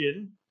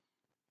 Christian.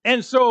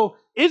 And so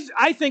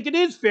I think it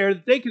is fair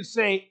that they could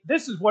say,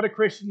 this is what a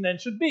Christian then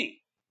should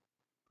be.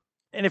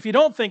 And if you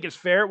don't think it's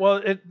fair, well,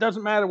 it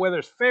doesn't matter whether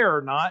it's fair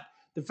or not.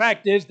 The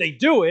fact is they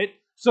do it.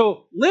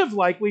 So live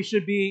like we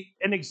should be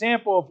an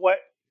example of what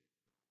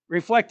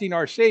reflecting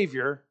our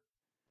Savior.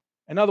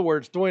 In other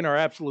words, doing our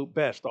absolute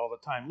best all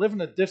the time.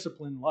 Living a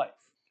disciplined life.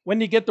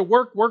 When you get to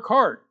work, work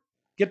hard.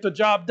 Get the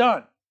job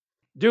done.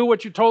 Do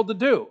what you're told to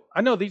do.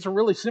 I know these are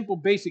really simple,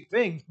 basic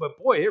things, but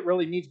boy, it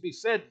really needs to be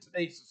said in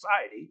today's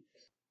society.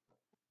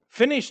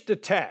 Finish the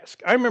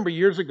task. I remember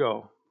years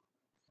ago,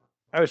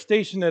 I was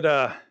stationed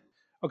at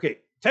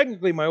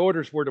technically my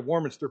orders were to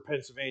Warminster,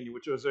 Pennsylvania,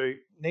 which was a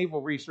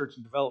Naval Research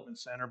and Development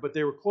Center, but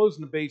they were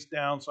closing the base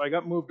down, so I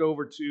got moved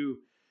over to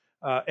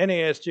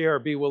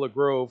NASJRB Willow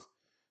Grove,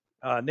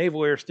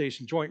 Naval Air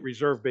Station Joint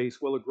Reserve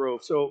Base, Willow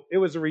Grove. So it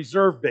was a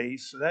reserve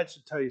base, so that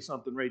should tell you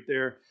something right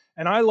there.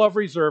 And I love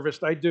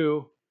reservists, I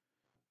do,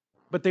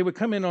 but they would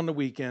come in on the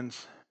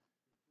weekends,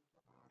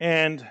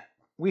 and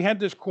we had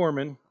this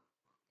corpsman,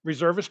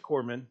 reservist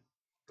corpsman,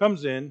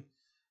 comes in,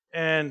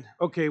 and,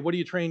 okay, what are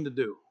you trained to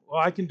do?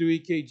 Well, I can do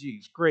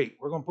EKGs. Great.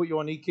 We're going to put you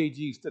on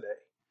EKGs today.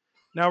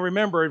 Now,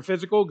 remember, in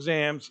physical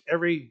exams,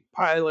 every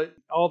pilot,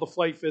 all the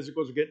flight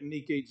physicals are getting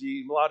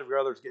EKG. A lot of your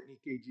others getting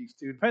EKGs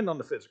too, depending on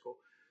the physical.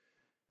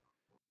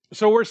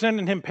 So we're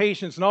sending him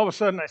patients, and all of a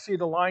sudden I see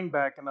the line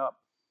backing up.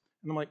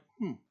 And I'm like,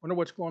 wonder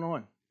what's going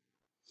on.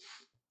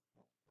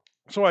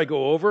 So I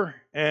go over,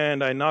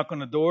 and I knock on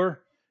the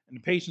door, and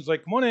the patient's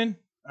like, come on in.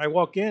 I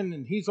walk in,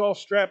 and he's all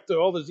strapped to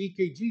all this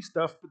EKG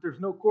stuff, but there's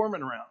no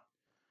corpsman around.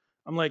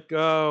 I'm like,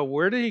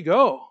 where did he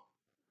go?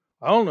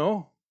 I don't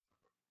know.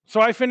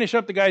 So I finish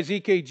up the guy's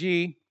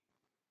EKG,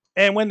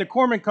 and when the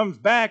corpsman comes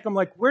back, I'm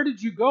like, where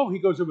did you go? He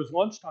goes, it was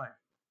lunchtime.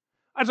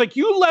 I was like,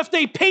 you left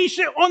a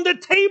patient on the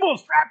table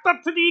strapped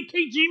up to the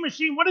EKG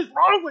machine. What is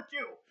wrong with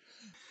you?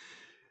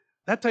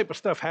 That type of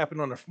stuff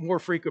happened on a more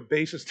frequent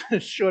basis than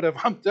it should have,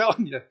 I'm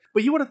telling you.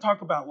 But you want to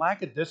talk about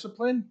lack of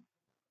discipline?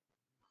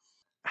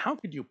 How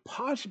could you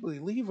possibly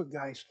leave a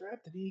guy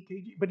strapped to the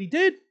EKG? But he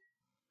did.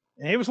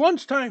 And it was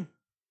lunchtime.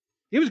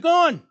 He was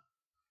gone.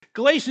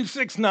 Galatians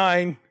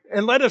 6:9,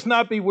 and let us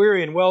not be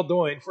weary in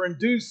well-doing, for in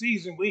due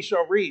season we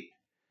shall reap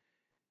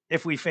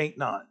if we faint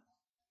not.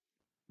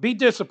 Be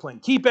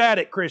disciplined. Keep at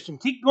it, Christian.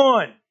 Keep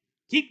going.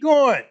 Keep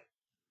going.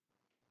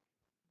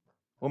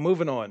 Well,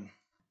 moving on.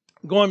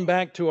 Going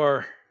back to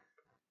our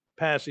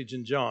passage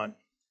in John.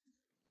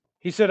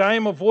 He said, I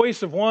am a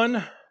voice of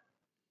one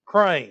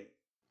crying.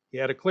 He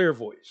had a clear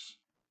voice.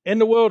 In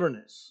the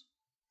wilderness,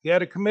 he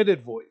had a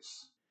committed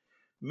voice.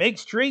 Make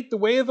straight the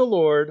way of the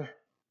Lord,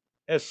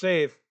 as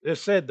said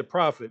the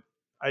prophet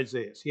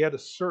Isaiah. He had a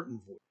certain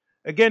voice.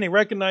 Again, he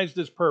recognized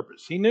his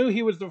purpose. He knew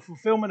he was the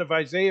fulfillment of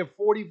Isaiah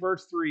 40,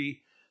 verse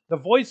 3. The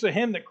voice of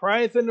him that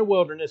crieth in the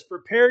wilderness,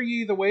 prepare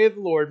ye the way of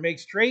the Lord, make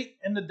straight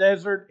in the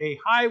desert a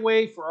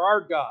highway for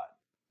our God.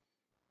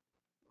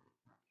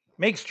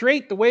 Make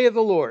straight the way of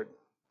the Lord.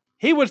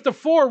 He was the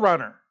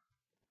forerunner.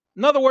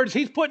 In other words,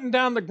 he's putting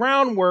down the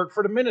groundwork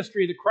for the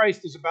ministry that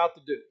Christ is about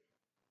to do.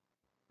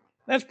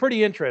 That's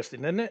pretty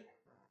interesting, isn't it?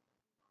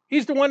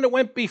 He's the one that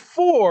went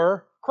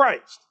before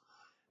Christ.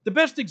 The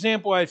best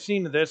example I've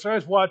seen of this, I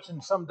was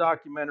watching some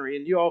documentary,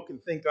 and you all can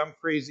think I'm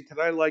crazy because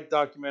I like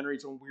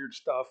documentaries on weird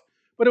stuff,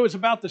 but it was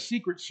about the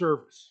Secret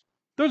Service.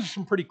 Those are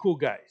some pretty cool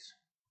guys.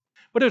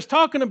 But it was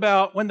talking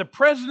about when the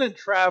president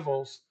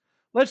travels,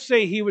 let's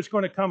say he was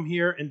going to come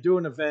here and do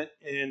an event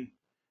in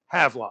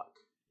Havelock.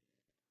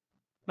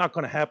 Not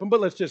going to happen, but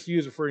let's just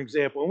use it for an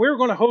example. And we were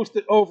going to host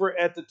it over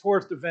at the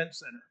Tourist Event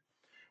Center.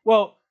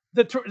 Well,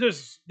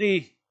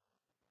 the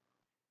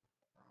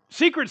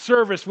Secret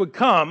Service would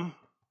come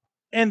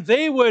and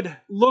they would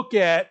look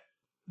at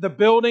the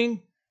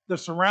building, the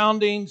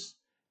surroundings,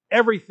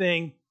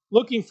 everything,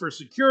 looking for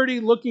security,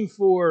 looking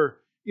for,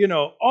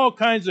 all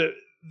kinds of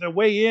the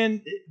way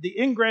in, the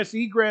ingress,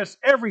 egress,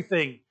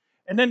 everything.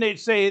 And then they'd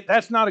say,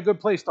 that's not a good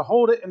place to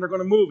hold it, and they're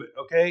going to move it,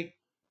 okay?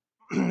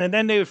 And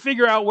then they would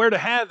figure out where to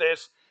have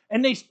this.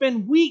 And they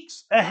spend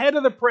weeks ahead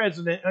of the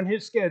president on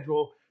his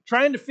schedule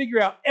trying to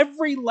figure out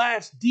every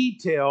last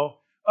detail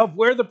of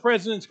where the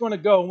president's going to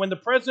go. When the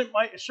president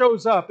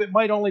shows up, it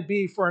might only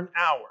be for an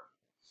hour.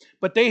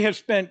 But they have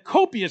spent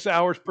copious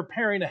hours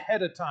preparing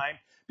ahead of time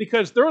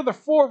because they're the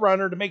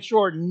forerunner to make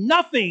sure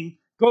nothing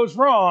goes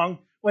wrong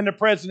when the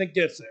president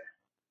gets there.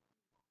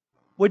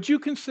 Would you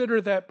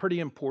consider that pretty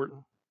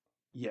important?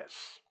 Yes.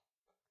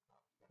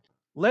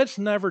 Let's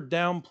never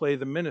downplay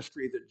the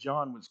ministry that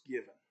John was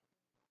given.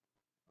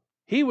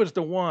 He was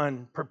the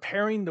one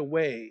preparing the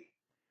way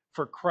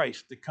for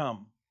Christ to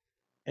come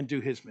and do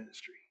his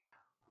ministry.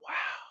 Wow.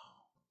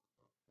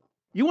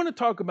 You want to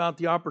talk about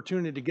the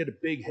opportunity to get a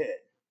big head,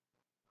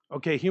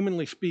 okay,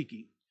 humanly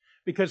speaking,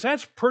 because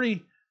that's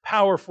pretty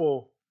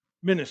powerful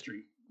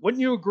ministry.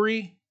 Wouldn't you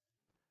agree?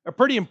 A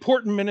pretty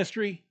important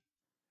ministry.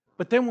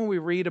 But then when we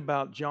read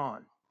about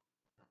John,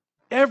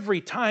 every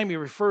time he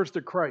refers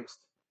to Christ,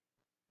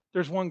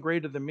 there's one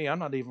greater than me. I'm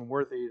not even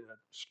worthy to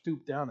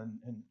stoop down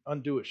and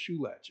undo a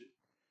shoe latchet.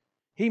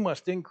 He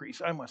must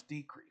increase, I must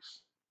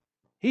decrease.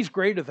 He's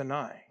greater than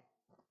I.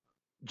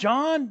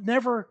 John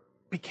never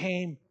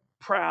became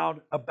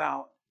proud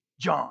about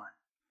John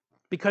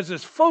because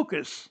his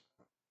focus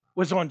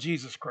was on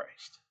Jesus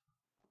Christ.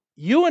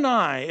 You and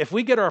I, if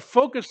we get our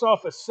focus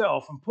off of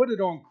self and put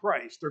it on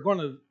Christ, are going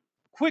to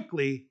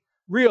quickly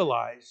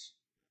realize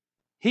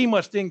he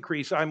must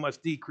increase, I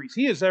must decrease.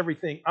 He is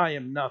everything, I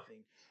am nothing.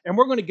 And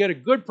we're going to get a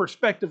good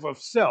perspective of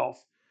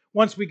self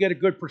once we get a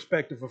good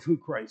perspective of who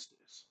Christ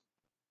is.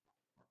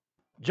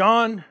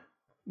 John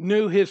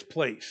knew his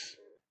place.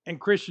 And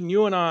Christian,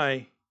 you and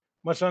I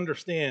must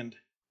understand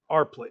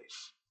our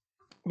place.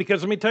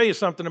 Because let me tell you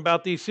something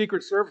about these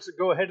Secret Service that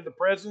go ahead of the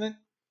president.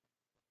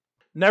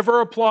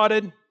 Never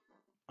applauded,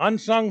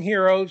 unsung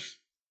heroes,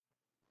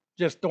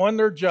 just doing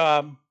their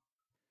job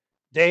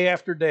day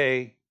after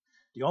day.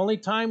 The only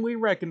time we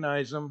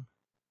recognize them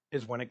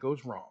is when it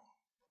goes wrong.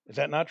 Is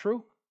that not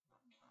true?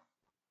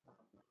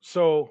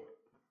 So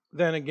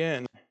then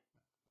again,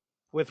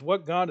 with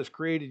what God has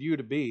created you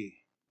to be,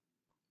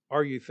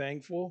 are you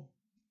thankful?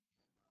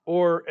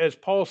 Or as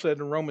Paul said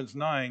in Romans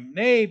 9,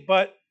 nay,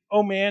 but,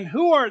 O man,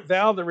 who art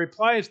thou that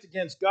repliest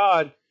against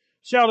God?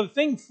 Shall the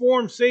thing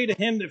formed say to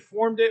him that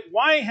formed it,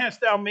 why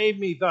hast thou made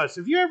me thus?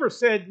 Have you ever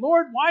said,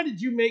 Lord, why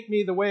did you make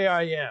me the way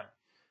I am?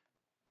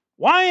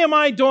 Why am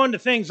I doing the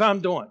things I'm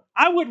doing?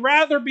 I would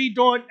rather be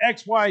doing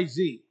X, Y,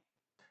 Z.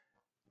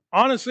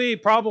 Honestly,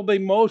 probably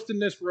most in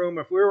this room,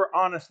 if we were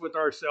honest with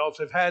ourselves,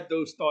 have had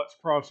those thoughts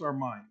cross our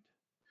mind.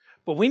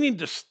 But we need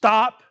to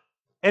stop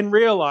and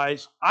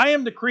realize I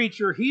am the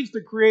creature, he's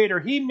the creator.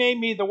 He made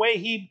me the way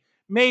he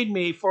made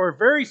me for a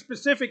very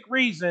specific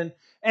reason.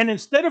 And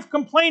instead of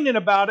complaining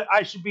about it,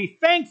 I should be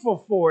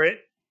thankful for it.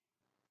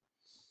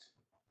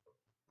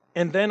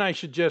 And then I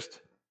should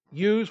just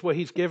use what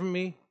he's given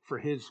me for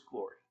his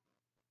glory.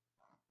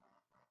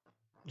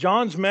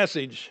 John's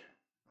message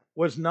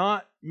was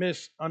not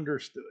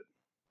misunderstood.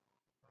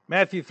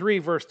 Matthew 3,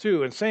 verse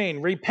 2, and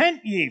saying,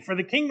 repent ye, for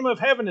the kingdom of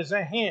heaven is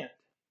at hand.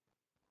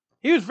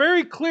 He was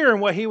very clear in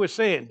what he was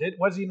saying,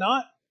 was he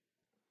not?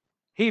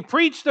 He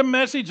preached a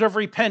message of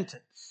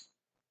repentance.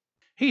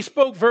 He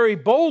spoke very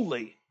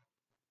boldly.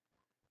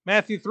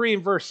 Matthew 3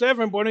 and verse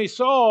 7, when he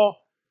saw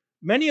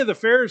many of the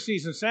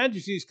Pharisees and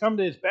Sadducees come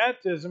to his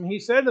baptism, he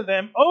said to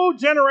them, O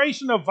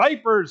generation of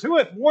vipers, who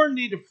hath warned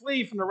thee to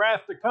flee from the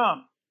wrath to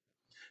come?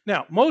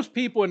 Now, most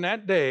people in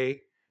that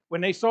day,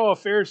 when they saw a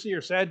Pharisee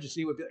or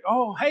Sadducee, would be like,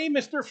 oh, hey,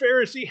 Mr.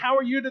 Pharisee, how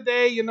are you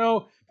today? You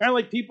know, kind of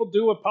like people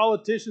do with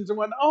politicians and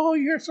whatnot. Oh,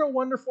 you're so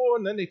wonderful.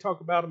 And then they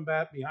talk about them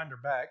behind their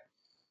back.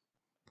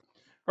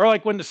 Or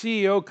like when the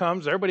CEO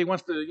comes, everybody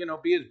wants to,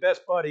 be his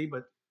best buddy,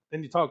 but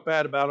then you talk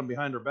bad about him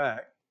behind their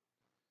back.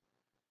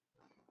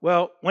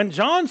 Well, when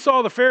John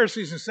saw the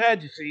Pharisees and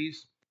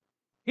Sadducees,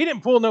 he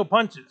didn't pull no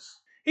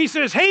punches. He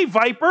says, "Hey,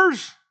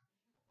 vipers,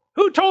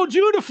 who told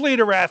you to flee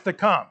the wrath to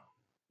come?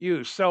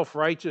 You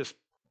self-righteous,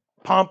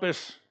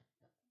 pompous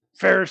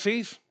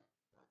Pharisees,"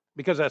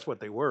 because that's what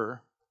they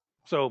were.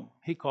 So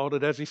he called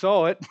it as he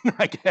saw it,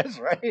 I guess,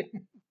 right?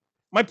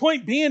 My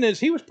point being is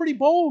he was pretty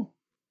bold.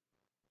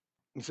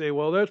 You say,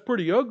 well, that's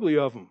pretty ugly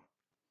of him.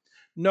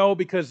 No,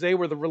 because they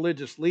were the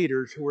religious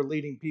leaders who were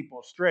leading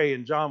people astray,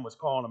 and John was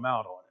calling them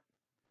out on it.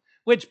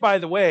 Which, by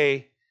the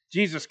way,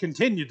 Jesus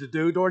continued to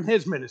do during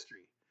his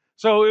ministry.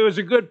 So it was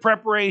a good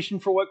preparation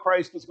for what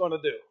Christ was going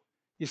to do.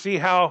 You see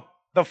how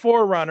the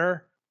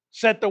forerunner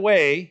set the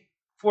way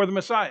for the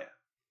Messiah.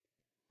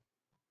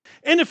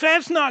 And if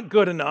that's not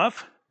good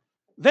enough,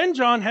 then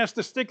John has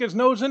to stick his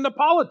nose into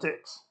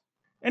politics.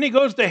 And he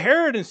goes to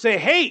Herod and say,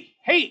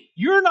 hey,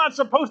 you're not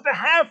supposed to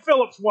have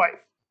Philip's wife.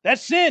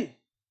 That's sin.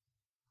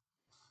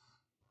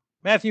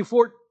 Matthew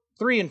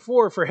 3 and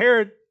 4, for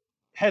Herod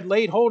had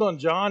laid hold on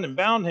John and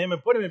bound him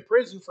and put him in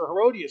prison for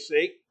Herodias'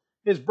 sake,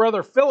 his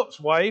brother Philip's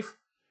wife.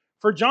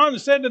 For John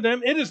said to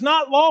them, it is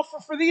not lawful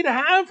for thee to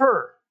have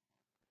her.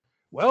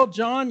 Well,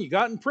 John, you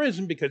got in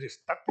prison because you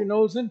stuck your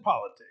nose in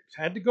politics.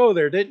 Had to go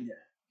there, didn't you?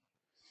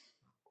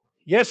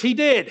 Yes, he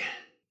did.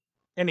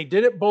 And he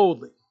did it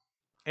boldly.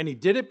 And he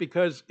did it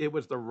because it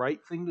was the right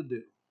thing to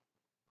do.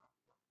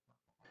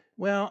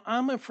 Well,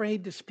 I'm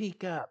afraid to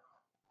speak up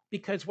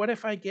because what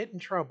if I get in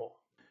trouble?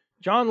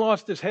 John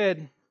lost his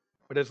head,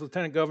 but as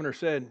Lieutenant Governor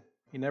said,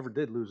 he never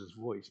did lose his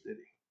voice, did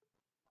he?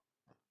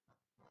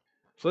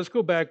 So let's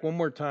go back one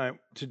more time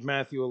to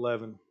Matthew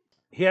 11.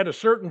 He had a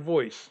certain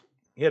voice.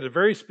 He had a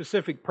very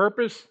specific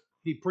purpose.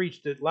 He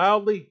preached it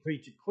loudly,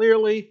 preached it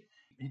clearly.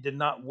 He did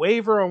not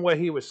waver on what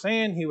he was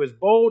saying. He was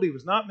bold. He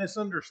was not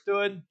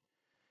misunderstood.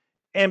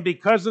 And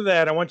because of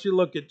that, I want you to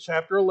look at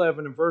chapter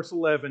 11 and verse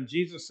 11.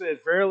 Jesus says,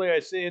 verily I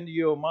say unto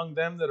you, among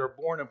them that are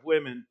born of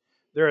women,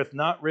 there hath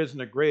not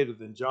risen a greater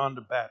than John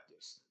the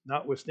Baptist.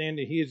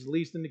 Notwithstanding, he is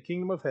least in the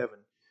kingdom of heaven,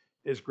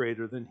 is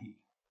greater than he.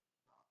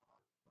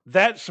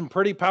 That's some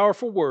pretty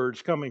powerful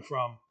words coming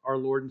from our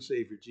Lord and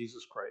Savior,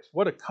 Jesus Christ.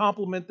 What a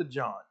compliment to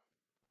John.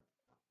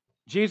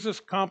 Jesus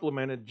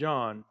complimented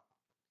John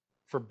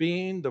for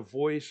being the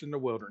voice in the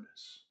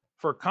wilderness,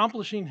 for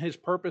accomplishing his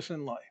purpose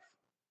in life,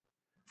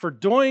 for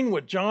doing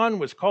what John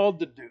was called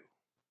to do.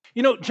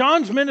 You know,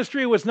 John's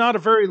ministry was not a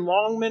very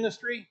long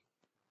ministry.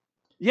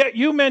 Yet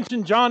you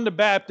mentioned John the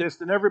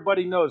Baptist, and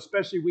everybody knows,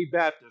 especially we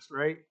Baptists,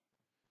 right?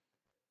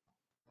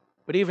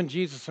 But even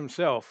Jesus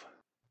himself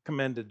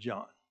commended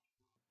John.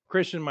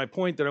 Christian, my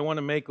point that I want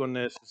to make on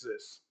this is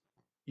this.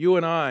 You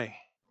and I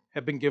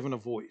have been given a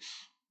voice.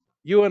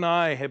 You and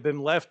I have been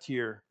left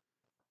here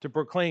to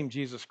proclaim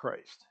Jesus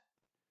Christ.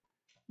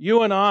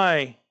 You and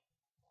I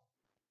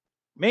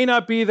may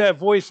not be that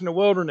voice in the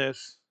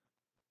wilderness,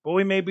 but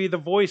we may be the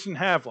voice in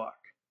Havelock.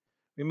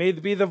 We may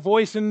be the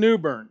voice in New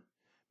Bern.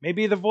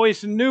 Maybe the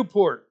voice in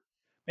Newport.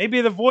 Maybe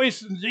the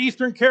voice in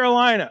Eastern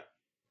Carolina.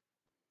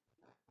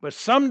 But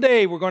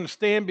someday we're going to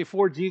stand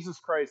before Jesus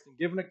Christ and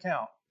give an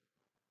account.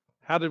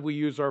 How did we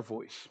use our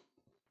voice?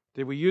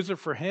 Did we use it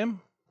for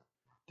him?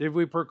 Did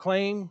we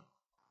proclaim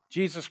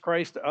Jesus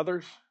Christ to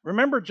others?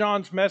 Remember,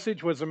 John's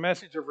message was a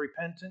message of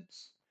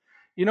repentance.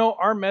 You know,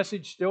 our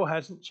message still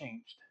hasn't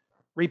changed.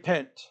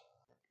 Repent.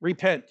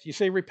 Repent. You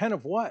say, repent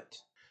of what?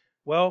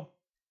 Well,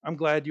 I'm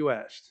glad you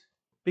asked.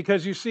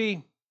 Because you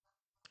see,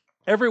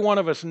 every one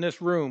of us in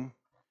this room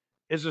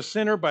is a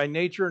sinner by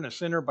nature and a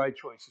sinner by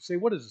choice. You say,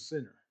 what is a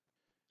sinner?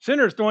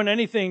 Sinner is doing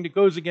anything that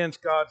goes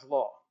against God's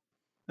law.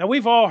 Now,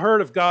 we've all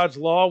heard of God's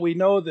law. We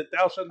know that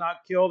thou shalt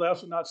not kill, thou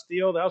shalt not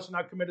steal, thou shalt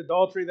not commit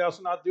adultery, thou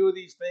shalt not do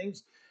these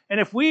things. And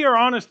if we are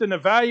honest and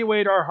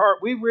evaluate our heart,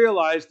 we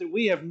realize that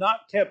we have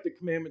not kept the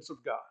commandments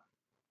of God.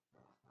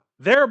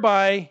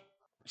 Thereby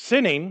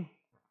sinning,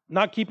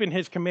 not keeping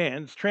his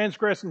commands,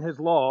 transgressing his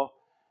law,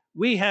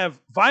 we have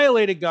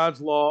violated God's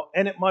law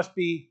and it must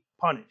be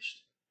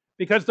punished.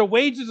 Because the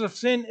wages of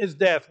sin is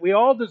death. We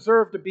all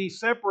deserve to be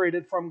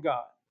separated from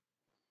God.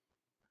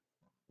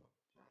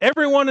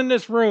 Everyone in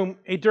this room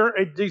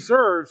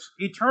deserves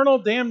eternal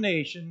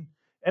damnation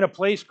in a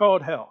place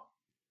called hell.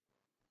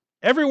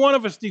 Every one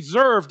of us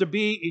deserve to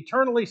be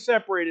eternally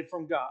separated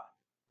from God.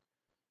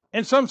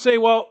 And some say,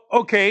 well,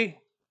 okay,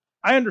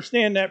 I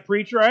understand that,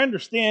 preacher. I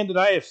understand that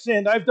I have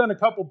sinned. I've done a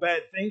couple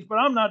bad things, but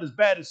I'm not as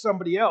bad as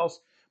somebody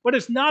else. But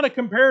it's not a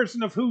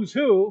comparison of who's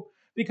who,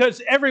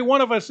 because every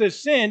one of us has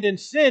sinned, and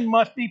sin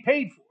must be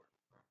paid for.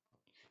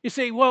 You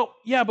say, well,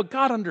 yeah, but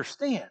God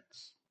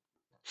understands.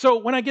 So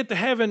when I get to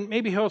heaven,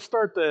 maybe he'll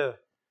start to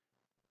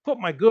put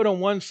my good on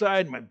one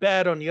side, my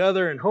bad on the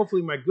other, and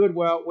hopefully my good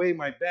will outweigh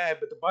my bad.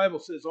 But the Bible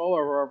says all of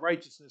our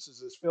righteousness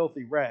is as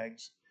filthy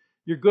rags.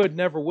 Your good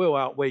never will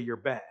outweigh your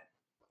bad.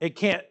 It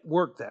can't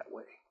work that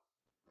way.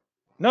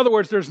 In other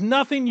words, there's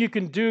nothing you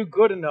can do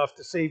good enough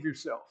to save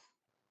yourself.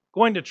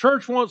 Going to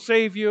church won't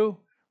save you.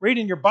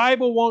 Reading your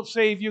Bible won't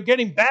save you.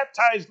 Getting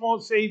baptized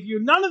won't save you.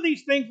 None of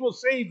these things will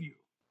save you.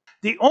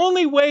 The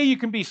only way you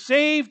can be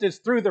saved is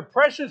through the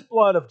precious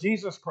blood of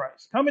Jesus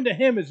Christ. Coming to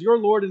him as your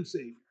Lord and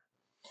Savior.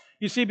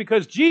 You see,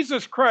 because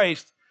Jesus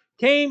Christ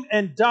came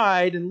and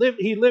died and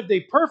he lived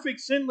a perfect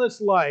sinless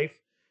life,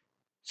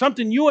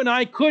 something you and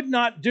I could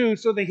not do,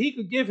 so that he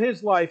could give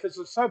his life as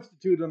a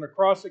substitute on the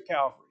cross of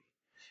Calvary.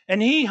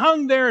 And he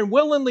hung there and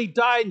willingly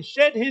died and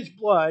shed his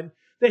blood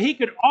that he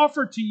could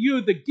offer to you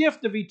the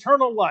gift of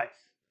eternal life.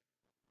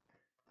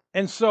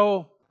 And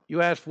so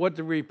you ask, what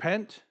to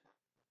repent?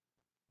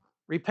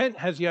 Repent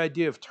has the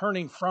idea of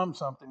turning from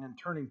something and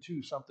turning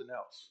to something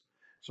else.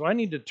 So I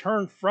need to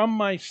turn from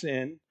my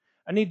sin.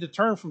 I need to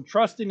turn from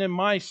trusting in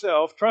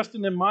myself,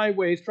 trusting in my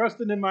ways,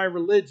 trusting in my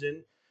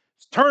religion.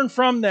 Turn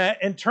from that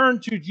and turn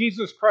to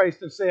Jesus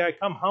Christ and say, I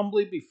come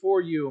humbly before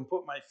you and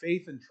put my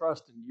faith and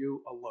trust in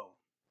you alone.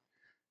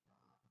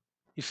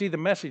 You see, the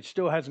message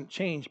still hasn't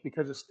changed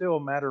because it's still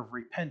a matter of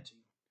repenting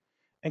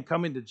and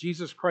coming to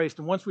Jesus Christ.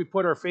 And once we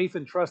put our faith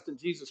and trust in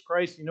Jesus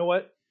Christ, you know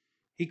what?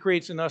 He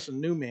creates in us a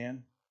new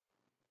man.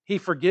 He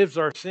forgives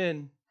our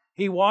sin.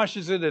 He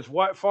washes it as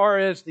far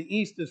as the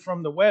east is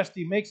from the west.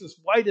 He makes us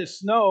white as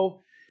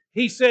snow.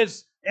 He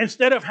says,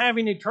 instead of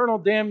having eternal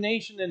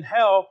damnation in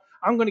hell,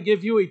 I'm going to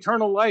give you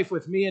eternal life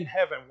with me in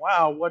heaven.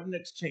 Wow, what an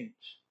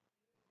exchange.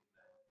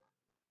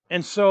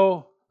 And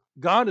so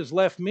God has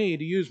left me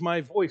to use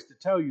my voice to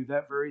tell you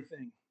that very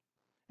thing.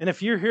 And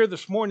if you're here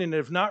this morning and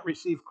have not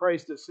received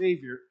Christ as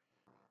Savior,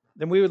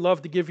 then we would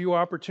love to give you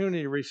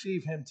opportunity to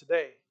receive Him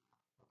today.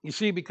 You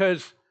see,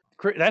 because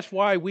that's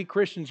why we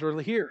Christians are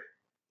here,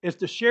 is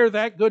to share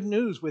that good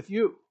news with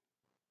you.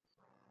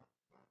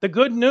 The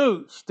good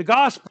news, the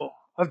gospel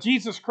of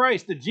Jesus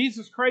Christ, that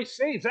Jesus Christ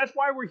saves. That's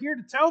why we're here,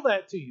 to tell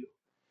that to you.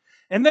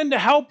 And then to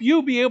help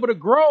you be able to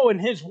grow in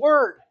His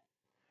Word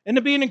and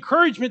to be an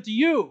encouragement to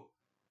you.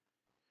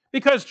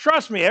 Because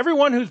trust me,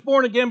 everyone who's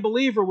born again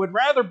believer would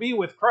rather be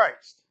with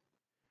Christ.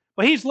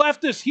 But He's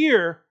left us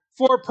here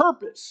for a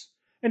purpose.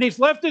 And He's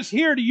left us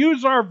here to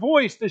use our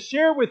voice to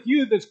share with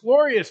you this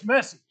glorious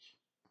message.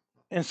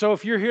 And so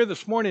if you're here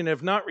this morning and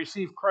have not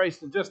received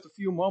Christ, in just a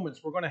few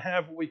moments, we're going to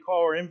have what we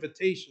call our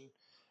invitation,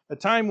 a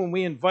time when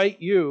we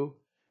invite you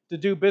to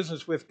do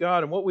business with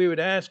God. And what we would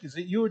ask is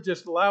that you would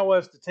just allow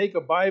us to take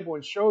a Bible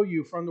and show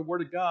you from the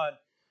Word of God,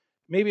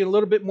 maybe a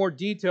little bit more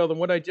detail than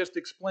what I just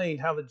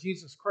explained, how that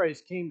Jesus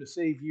Christ came to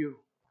save you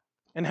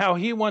and how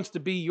He wants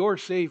to be your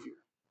Savior.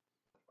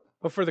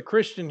 But for the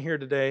Christian here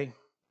today,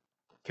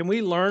 can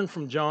we learn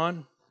from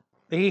John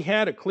that he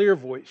had a clear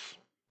voice?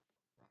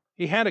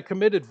 He had a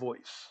committed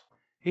voice.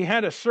 He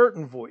had a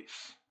certain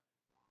voice.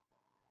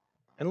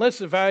 And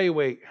let's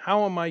evaluate,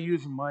 how am I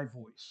using my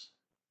voice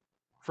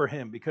for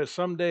Him? Because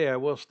someday I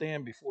will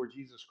stand before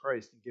Jesus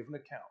Christ and give an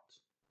account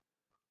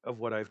of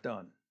what I've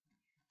done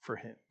for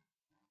Him.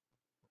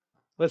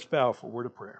 Let's bow for a word of prayer.